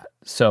of that.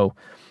 So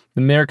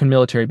the American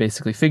military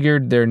basically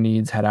figured their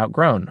needs had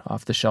outgrown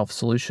off-the-shelf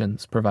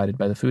solutions provided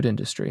by the food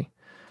industry.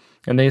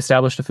 And they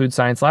established a food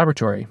science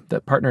laboratory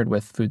that partnered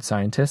with food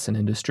scientists and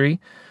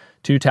industry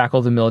to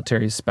tackle the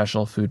military's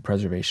special food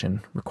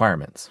preservation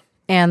requirements.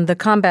 And the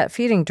Combat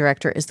Feeding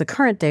Director is the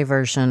current-day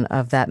version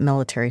of that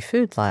military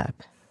food lab.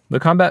 The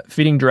Combat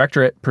Feeding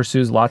Directorate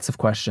pursues lots of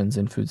questions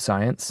in food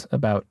science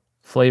about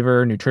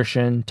flavor,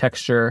 nutrition,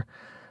 texture,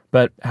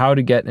 but how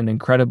to get an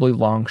incredibly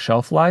long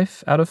shelf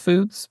life out of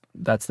foods,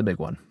 that's the big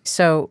one.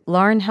 So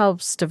Lauren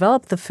helps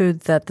develop the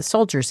food that the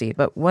soldiers eat,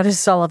 but what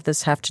does all of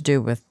this have to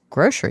do with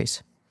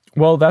groceries?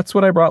 Well, that's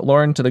what I brought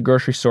Lauren to the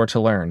grocery store to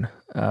learn.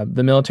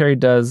 The military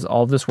does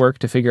all this work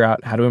to figure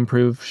out how to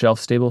improve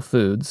shelf-stable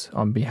foods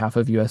on behalf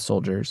of U.S.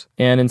 soldiers.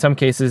 And in some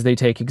cases, they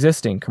take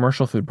existing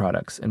commercial food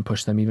products and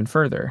push them even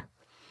further.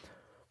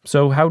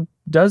 So how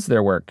does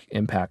their work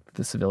impact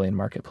the civilian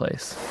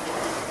marketplace?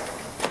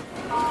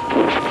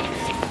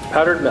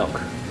 Powdered milk.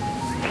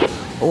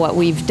 What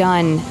we've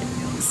done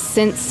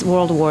since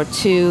World War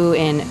II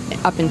and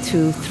up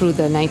into through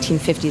the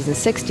 1950s and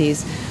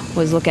 60s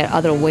was look at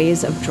other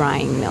ways of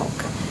drying milk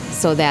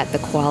so that the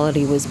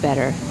quality was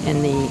better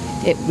and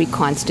it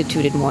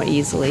reconstituted more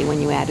easily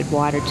when you added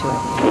water to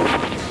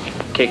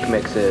it. Cake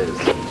mixes.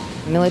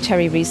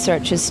 Military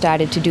researchers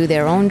started to do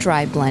their own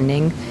dry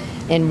blending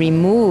and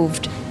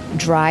removed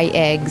dry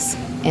eggs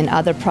and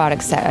other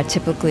products that are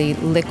typically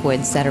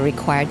liquids that are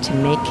required to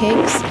make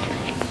cakes.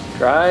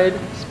 Dried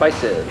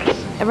spices.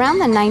 Around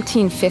the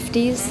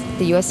 1950s,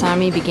 the U.S.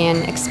 Army began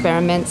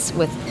experiments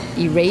with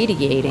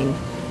irradiating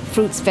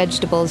fruits,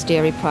 vegetables,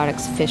 dairy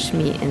products, fish,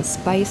 meat, and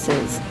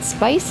spices.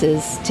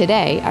 Spices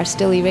today are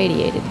still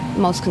irradiated.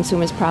 Most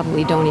consumers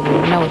probably don't even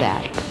know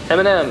that.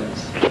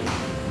 M&Ms.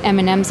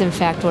 M&Ms, in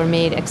fact, were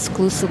made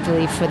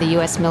exclusively for the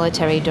U.S.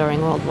 military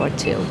during World War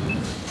II.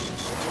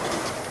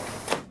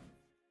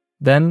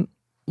 Then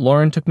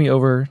Lauren took me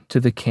over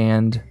to the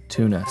canned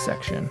tuna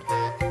section.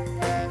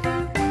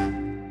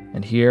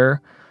 And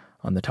here,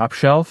 on the top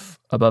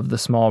shelf, above the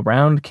small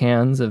round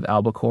cans of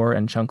Albacore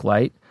and Chunk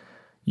Light,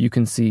 you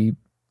can see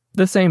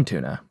the same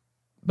tuna,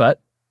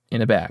 but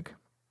in a bag.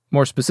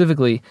 More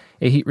specifically,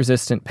 a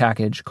heat-resistant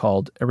package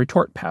called a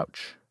retort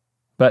pouch.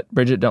 But,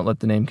 Bridget, don't let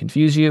the name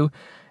confuse you.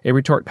 A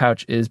retort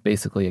pouch is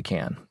basically a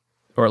can,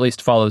 or at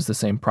least follows the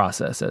same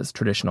process as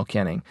traditional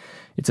canning.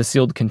 It's a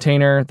sealed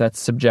container that's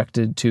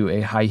subjected to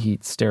a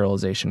high-heat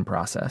sterilization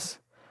process.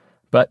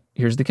 But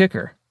here's the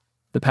kicker.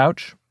 The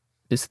pouch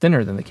is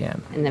thinner than the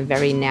can. In a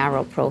very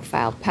narrow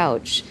profile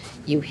pouch,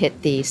 you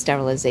hit the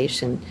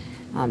sterilization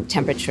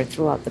temperature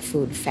throughout the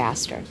food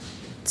faster.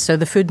 So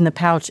the food in the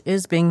pouch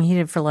is being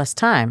heated for less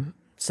time.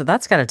 So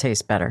that's got to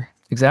taste better.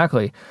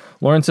 Exactly.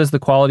 Lauren says the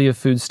quality of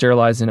food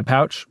sterilized in a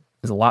pouch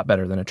is a lot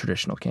better than a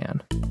traditional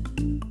can.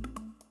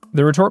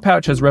 The retort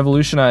pouch has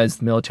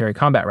revolutionized military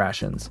combat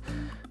rations.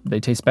 They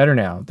taste better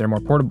now. They're more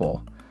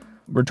portable.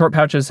 Retort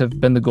pouches have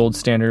been the gold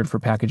standard for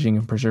packaging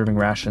and preserving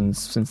rations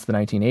since the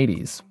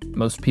 1980s.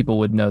 Most people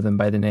would know them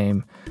by the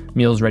name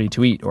Meals Ready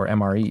to Eat, or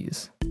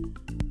MREs.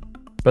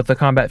 But the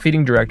Combat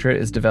Feeding Directorate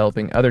is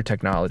developing other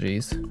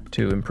technologies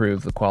to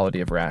improve the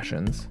quality of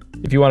rations.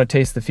 If you want to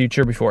taste the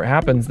future before it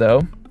happens,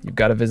 though, you've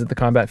got to visit the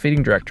Combat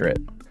Feeding Directorate.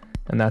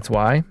 And that's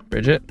why,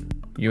 Bridget,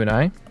 you and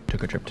I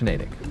took a trip to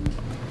Natick.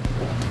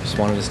 Just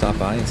wanted to stop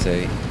by and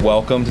say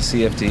welcome to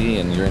CFD,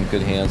 and you're in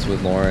good hands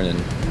with Lauren and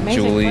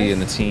Amazing Julie place.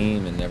 and the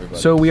team and everybody.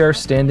 So we are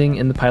standing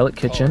in the pilot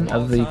kitchen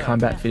of the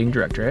Combat Feeding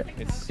Directorate.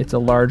 It's a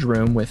large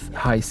room with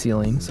high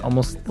ceilings,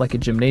 almost like a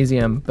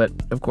gymnasium, but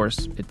of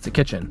course it's a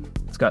kitchen.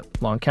 It's got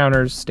long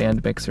counters,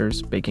 stand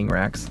mixers, baking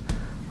racks,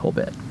 whole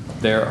bit.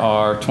 There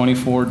are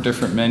 24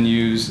 different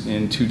menus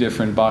in 2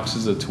 different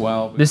boxes of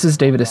 12. This is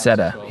David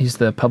Aceta. He's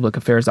the public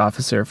affairs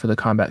officer for the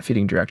Combat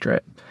Feeding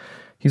Directorate.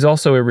 He's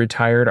also a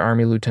retired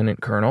Army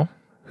lieutenant colonel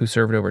who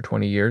served over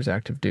 20 years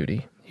active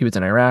duty. He was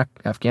in Iraq,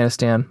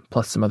 Afghanistan,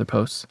 plus some other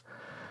posts.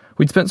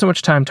 We'd spent so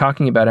much time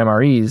talking about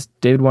MREs,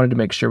 David wanted to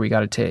make sure we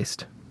got a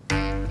taste.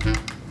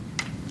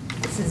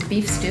 This is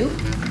beef stew,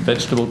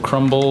 Vegetable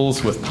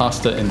crumbles with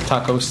pasta and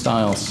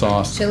taco-style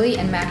sauce. chili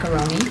and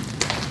macaroni,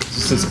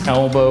 This is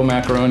elbow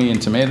macaroni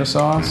and tomato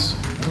sauce.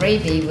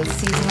 gravy with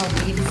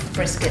seasonal beef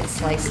brisket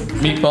slices,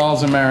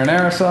 Meatballs and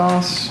marinara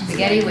sauce.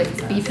 spaghetti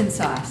with beef and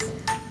sauce.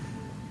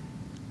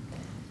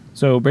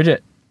 So,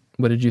 Bridget,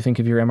 what did you think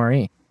of your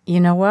MRE? You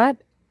know what?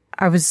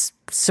 I was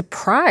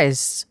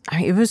surprised.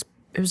 It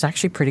was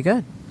actually pretty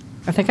good.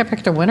 I think I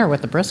picked a winner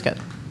with the brisket.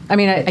 I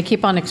mean, I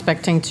keep on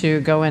expecting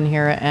to go in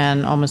here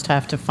and almost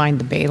have to find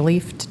the bay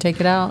leaf to take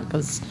it out,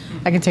 because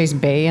I can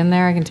taste bay in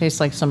there. I can taste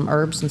like some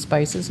herbs and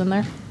spices in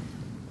there.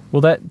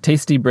 Well, that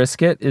tasty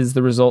brisket is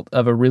the result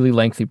of a really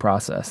lengthy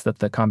process that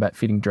the Combat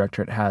Feeding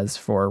Directorate has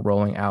for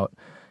rolling out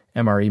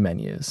MRE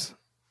menus.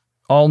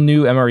 All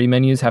new MRE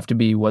menus have to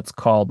be what's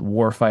called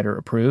warfighter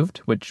approved,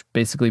 which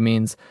basically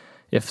means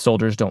if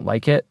soldiers don't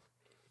like it,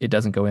 it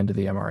doesn't go into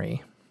the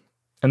MRE.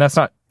 And that's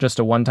not just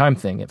a one-time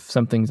thing. If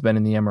something's been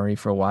in the MRE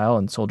for a while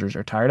and soldiers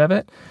are tired of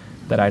it,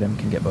 that item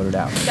can get voted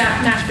out.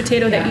 That mashed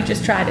potato that you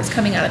just tried is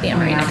coming out of the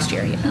MRE next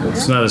year. You know?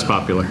 It's not as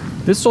popular.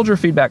 This soldier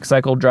feedback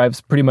cycle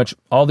drives pretty much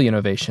all the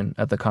innovation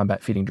at the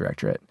Combat Feeding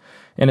Directorate,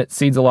 and it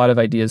seeds a lot of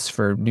ideas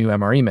for new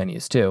MRE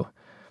menus, too.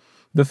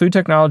 The food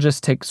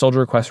technologists take soldier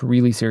requests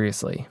really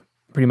seriously.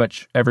 Pretty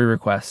much every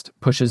request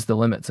pushes the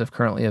limits of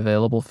currently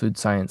available food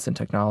science and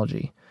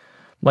technology.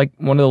 Like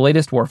one of the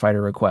latest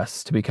warfighter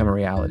requests to become a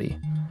reality,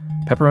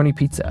 pepperoni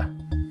pizza.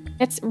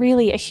 It's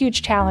really a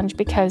huge challenge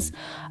because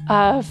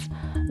of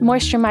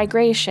moisture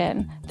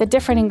migration, the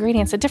different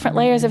ingredients, the different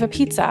layers of a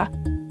pizza.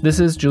 This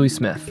is Julie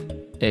Smith,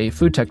 a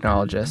food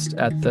technologist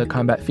at the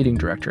Combat Feeding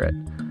Directorate,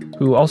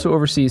 who also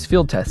oversees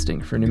field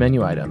testing for new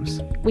menu items.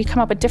 We come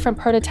up with different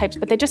prototypes,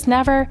 but they just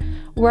never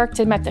worked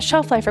and met the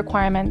shelf life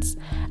requirements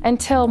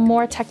until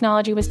more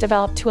technology was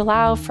developed to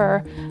allow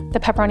for the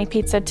pepperoni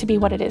pizza to be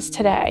what it is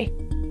today.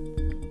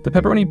 The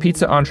pepperoni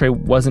pizza entree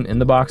wasn't in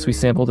the box we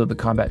sampled at the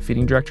Combat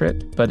Feeding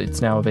Directorate, but it's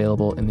now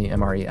available in the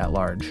MRE at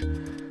large.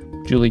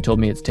 Julie told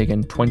me it's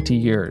taken 20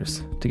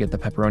 years to get the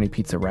pepperoni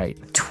pizza right.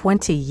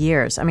 20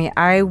 years. I mean,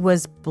 I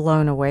was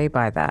blown away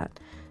by that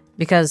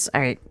because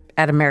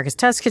at America's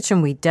Test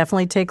Kitchen, we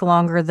definitely take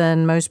longer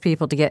than most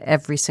people to get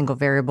every single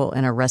variable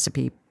in a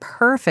recipe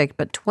perfect,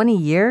 but 20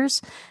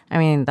 years? I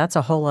mean, that's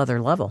a whole other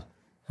level.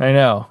 I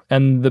know.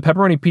 And the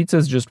pepperoni pizza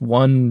is just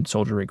one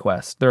soldier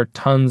request. There are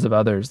tons of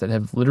others that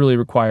have literally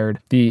required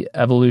the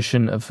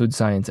evolution of food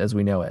science as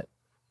we know it.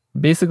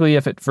 Basically,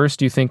 if at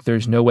first you think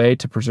there's no way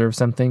to preserve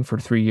something for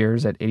 3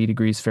 years at 80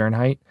 degrees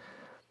Fahrenheit,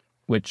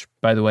 which,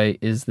 by the way,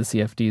 is the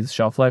CFD's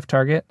shelf life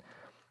target,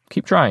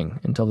 keep trying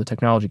until the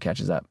technology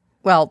catches up.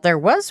 Well, there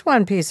was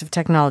one piece of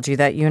technology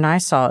that you and I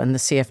saw in the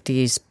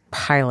CFD's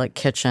pilot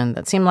kitchen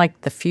that seemed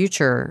like the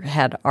future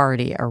had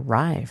already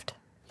arrived.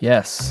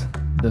 Yes,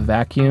 the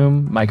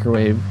vacuum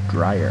microwave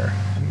dryer.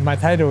 My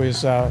title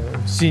is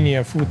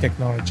Senior Food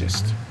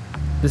Technologist.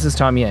 This is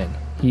Tom Yang.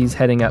 He's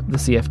heading up the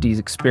CFD's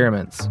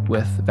experiments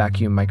with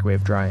vacuum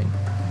microwave drying.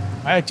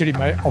 Actually,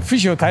 my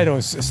official title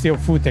is still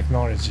Food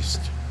Technologist.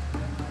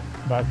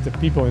 But the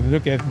people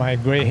look at my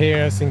gray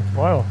hair and think,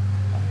 well,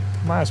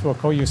 I might as well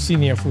call you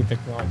Senior Food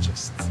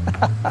Technologist.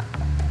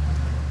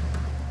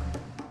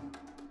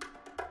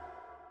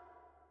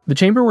 The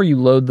chamber where you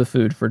load the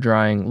food for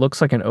drying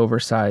looks like an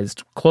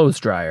oversized clothes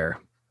dryer,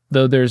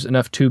 though there's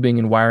enough tubing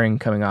and wiring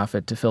coming off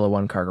it to fill a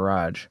one-car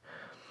garage.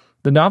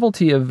 The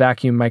novelty of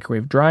vacuum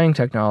microwave drying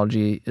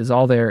technology is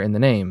all there in the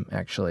name,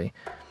 actually.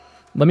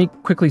 Let me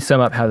quickly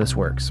sum up how this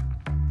works.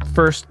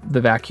 First,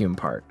 the vacuum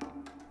part.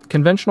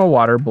 Conventional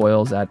water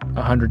boils at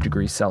 100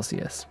 degrees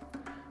Celsius.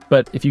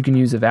 But if you can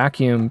use a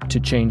vacuum to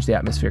change the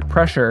atmospheric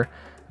pressure,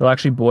 it'll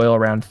actually boil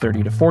around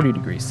 30 to 40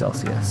 degrees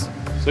Celsius.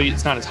 So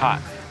it's not as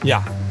hot.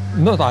 Yeah,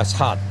 not as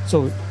hot.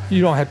 So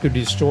you don't have to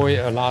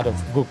destroy a lot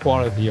of good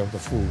quality of the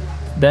food.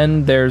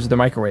 Then there's the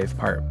microwave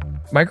part.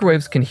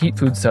 Microwaves can heat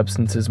food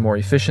substances more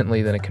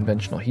efficiently than a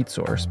conventional heat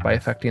source by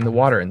affecting the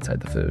water inside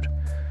the food.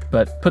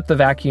 But put the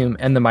vacuum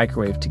and the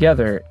microwave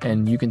together,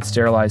 and you can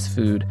sterilize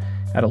food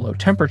at a low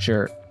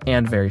temperature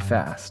and very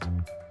fast.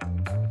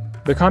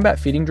 The Combat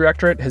Feeding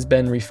Directorate has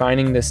been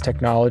refining this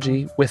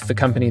technology with the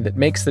company that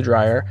makes the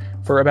dryer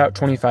for about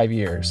 25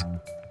 years.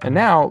 And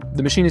now,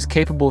 the machine is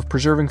capable of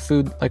preserving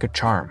food like a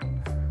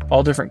charm.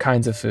 All different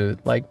kinds of food,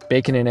 like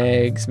bacon and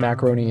eggs,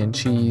 macaroni and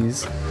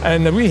cheese.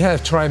 And we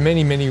have tried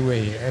many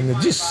ways. And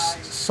this,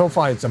 so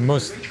far, is the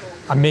most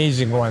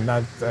amazing one,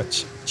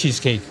 that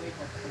cheesecake.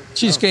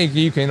 Cheesecake,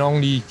 you can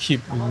only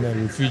keep in the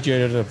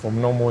refrigerator for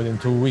no more than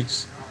 2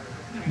 weeks.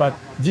 But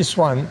this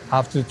one,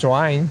 after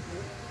drying,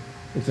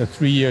 it's a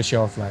 3-year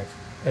shelf life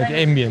at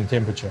ambient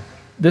temperature.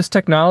 This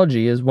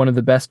technology is one of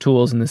the best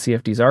tools in the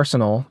CFD's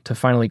arsenal to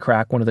finally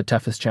crack one of the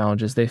toughest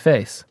challenges they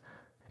face,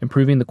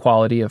 improving the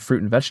quality of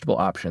fruit and vegetable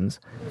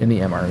options in the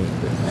MRE.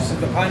 This is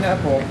the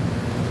pineapple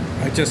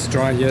I just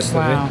dried yesterday.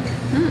 Wow.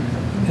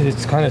 And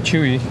it's kind of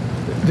chewy.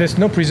 There's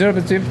no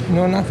preservative,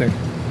 no nothing.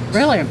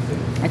 Really?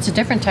 It's a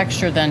different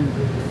texture than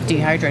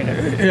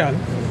dehydrated. Yeah,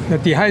 the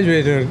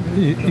dehydrated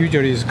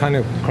usually is kind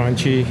of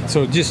crunchy,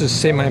 so this is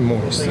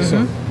semi-moist.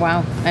 Mm-hmm. So.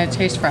 Wow, and it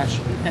tastes fresh.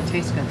 It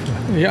tastes good.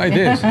 Yeah, it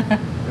is.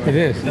 It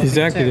is,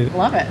 exactly.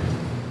 Love it.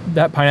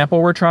 That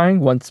pineapple we're trying,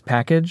 once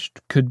packaged,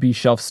 could be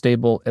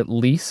shelf-stable at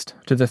least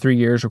to the 3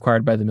 years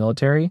required by the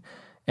military,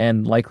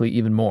 and likely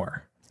even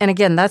more. And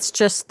again, that's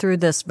just through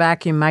this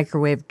vacuum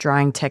microwave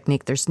drying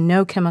technique. There's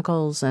no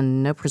chemicals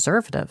and no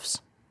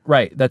preservatives.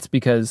 Right, that's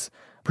because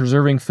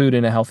preserving food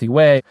in a healthy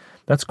way,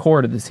 that's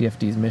core to the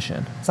CFD's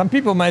mission. Some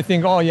people might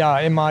think, oh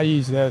yeah,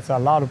 MREs, there's a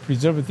lot of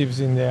preservatives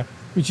in there,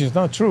 which is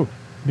not true.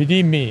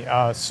 Believe me,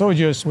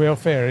 soldiers'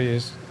 welfare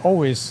is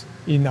always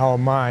in our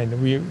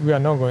mind. We are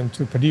not going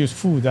to produce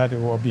food that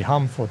will be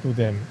harmful to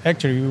them.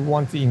 Actually, we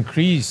want to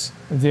increase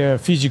their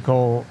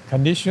physical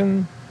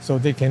condition so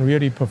they can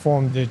really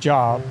perform their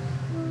job.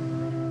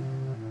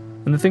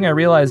 And the thing I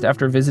realized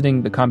after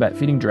visiting the Combat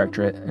Feeding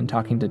Directorate and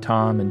talking to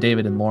Tom and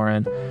David and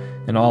Lauren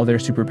and all their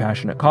super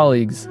passionate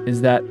colleagues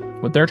is that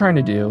what they're trying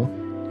to do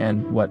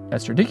and what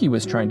Esther Dickey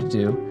was trying to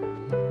do,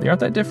 they aren't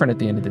that different at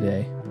the end of the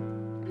day.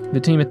 The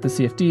team at the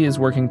CFD is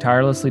working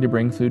tirelessly to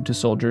bring food to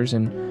soldiers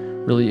in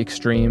really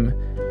extreme,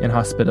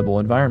 inhospitable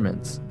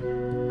environments.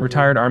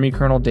 Retired Army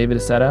Colonel David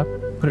Aceta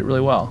put it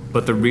really well.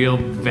 But the real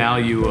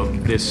value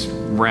of this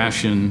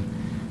ration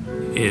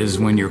is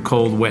when you're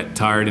cold, wet,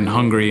 tired, and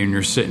hungry, and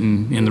you're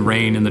sitting in the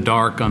rain in the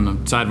dark on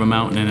the side of a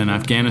mountain in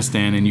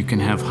Afghanistan, and you can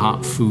have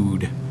hot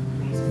food.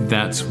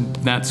 That's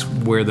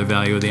where the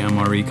value of the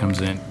MRE comes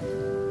in.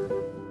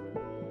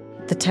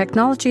 The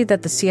technology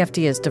that the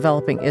CFD is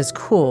developing is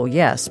cool,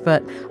 yes,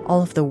 but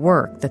all of the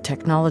work, the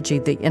technology,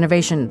 the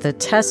innovation, the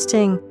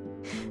testing,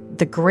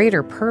 the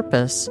greater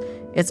purpose,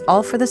 it's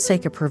all for the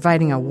sake of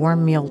providing a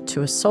warm meal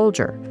to a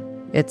soldier.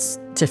 It's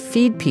to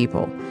feed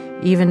people,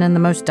 even in the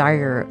most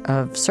dire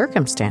of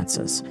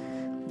circumstances.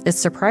 It's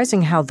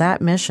surprising how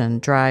that mission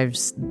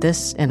drives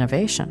this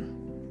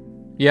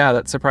innovation. Yeah,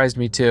 that surprised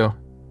me too.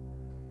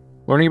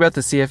 Learning about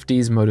the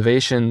CFD's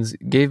motivations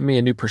gave me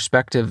a new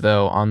perspective,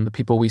 though, on the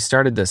people we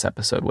started this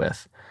episode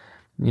with.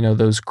 You know,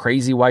 those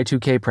crazy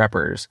Y2K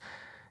preppers.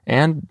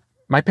 And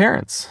my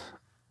parents.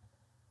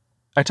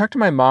 I talked to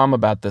my mom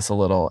about this a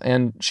little,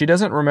 and she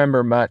doesn't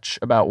remember much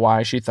about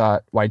why she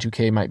thought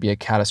Y2K might be a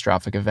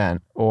catastrophic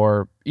event,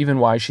 or even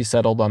why she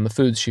settled on the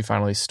foods she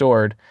finally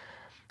stored.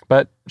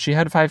 But she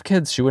had 5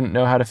 kids she wouldn't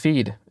know how to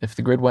feed if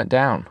the grid went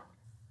down.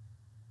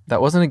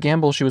 That wasn't a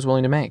gamble she was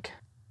willing to make.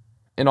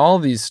 In all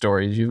of these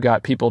stories, you've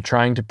got people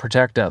trying to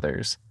protect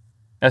others.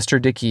 Esther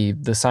Dickey,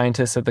 the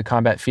scientist at the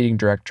Combat Feeding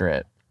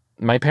Directorate,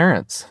 my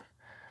parents.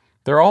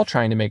 They're all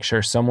trying to make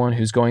sure someone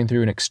who's going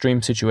through an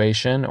extreme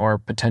situation or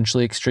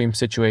potentially extreme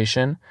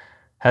situation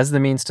has the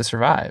means to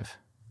survive.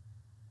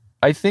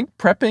 I think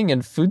prepping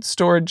and food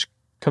storage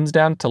comes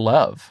down to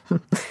love.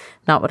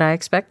 Not what I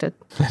expected.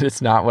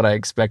 It's not what I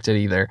expected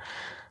either,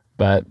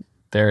 but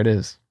there it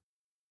is.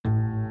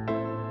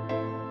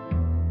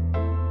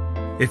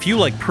 If you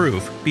like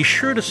Proof, be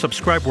sure to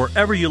subscribe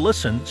wherever you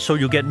listen so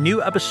you'll get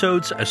new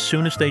episodes as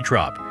soon as they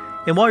drop.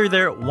 And while you're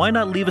there, why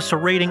not leave us a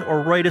rating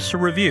or write us a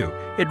review?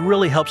 It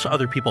really helps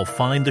other people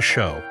find the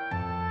show.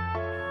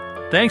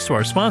 Thanks to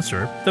our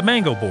sponsor, the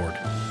Mango Board.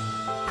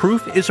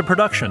 Proof is a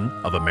production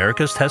of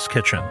America's Test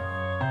Kitchen.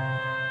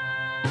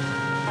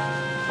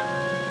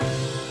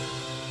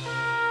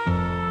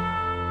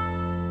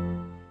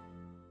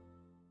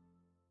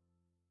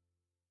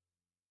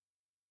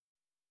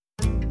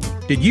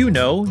 Did you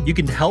know you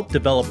can help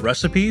develop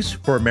recipes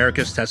for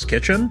America's Test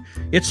Kitchen?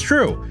 It's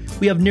true.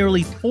 We have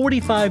nearly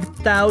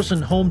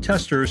 45,000 home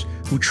testers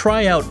who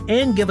try out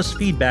and give us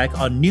feedback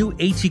on new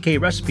ATK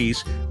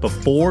recipes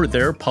before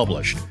they're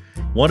published.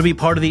 Want to be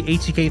part of the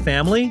ATK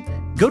family?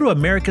 Go to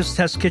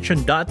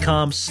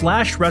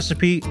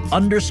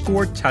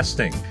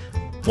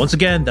americastestkitchen.com/recipe_testing. Once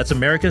again, that's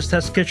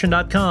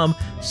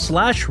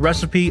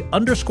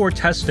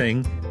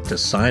americastestkitchen.com/recipe_testing to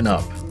sign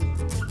up.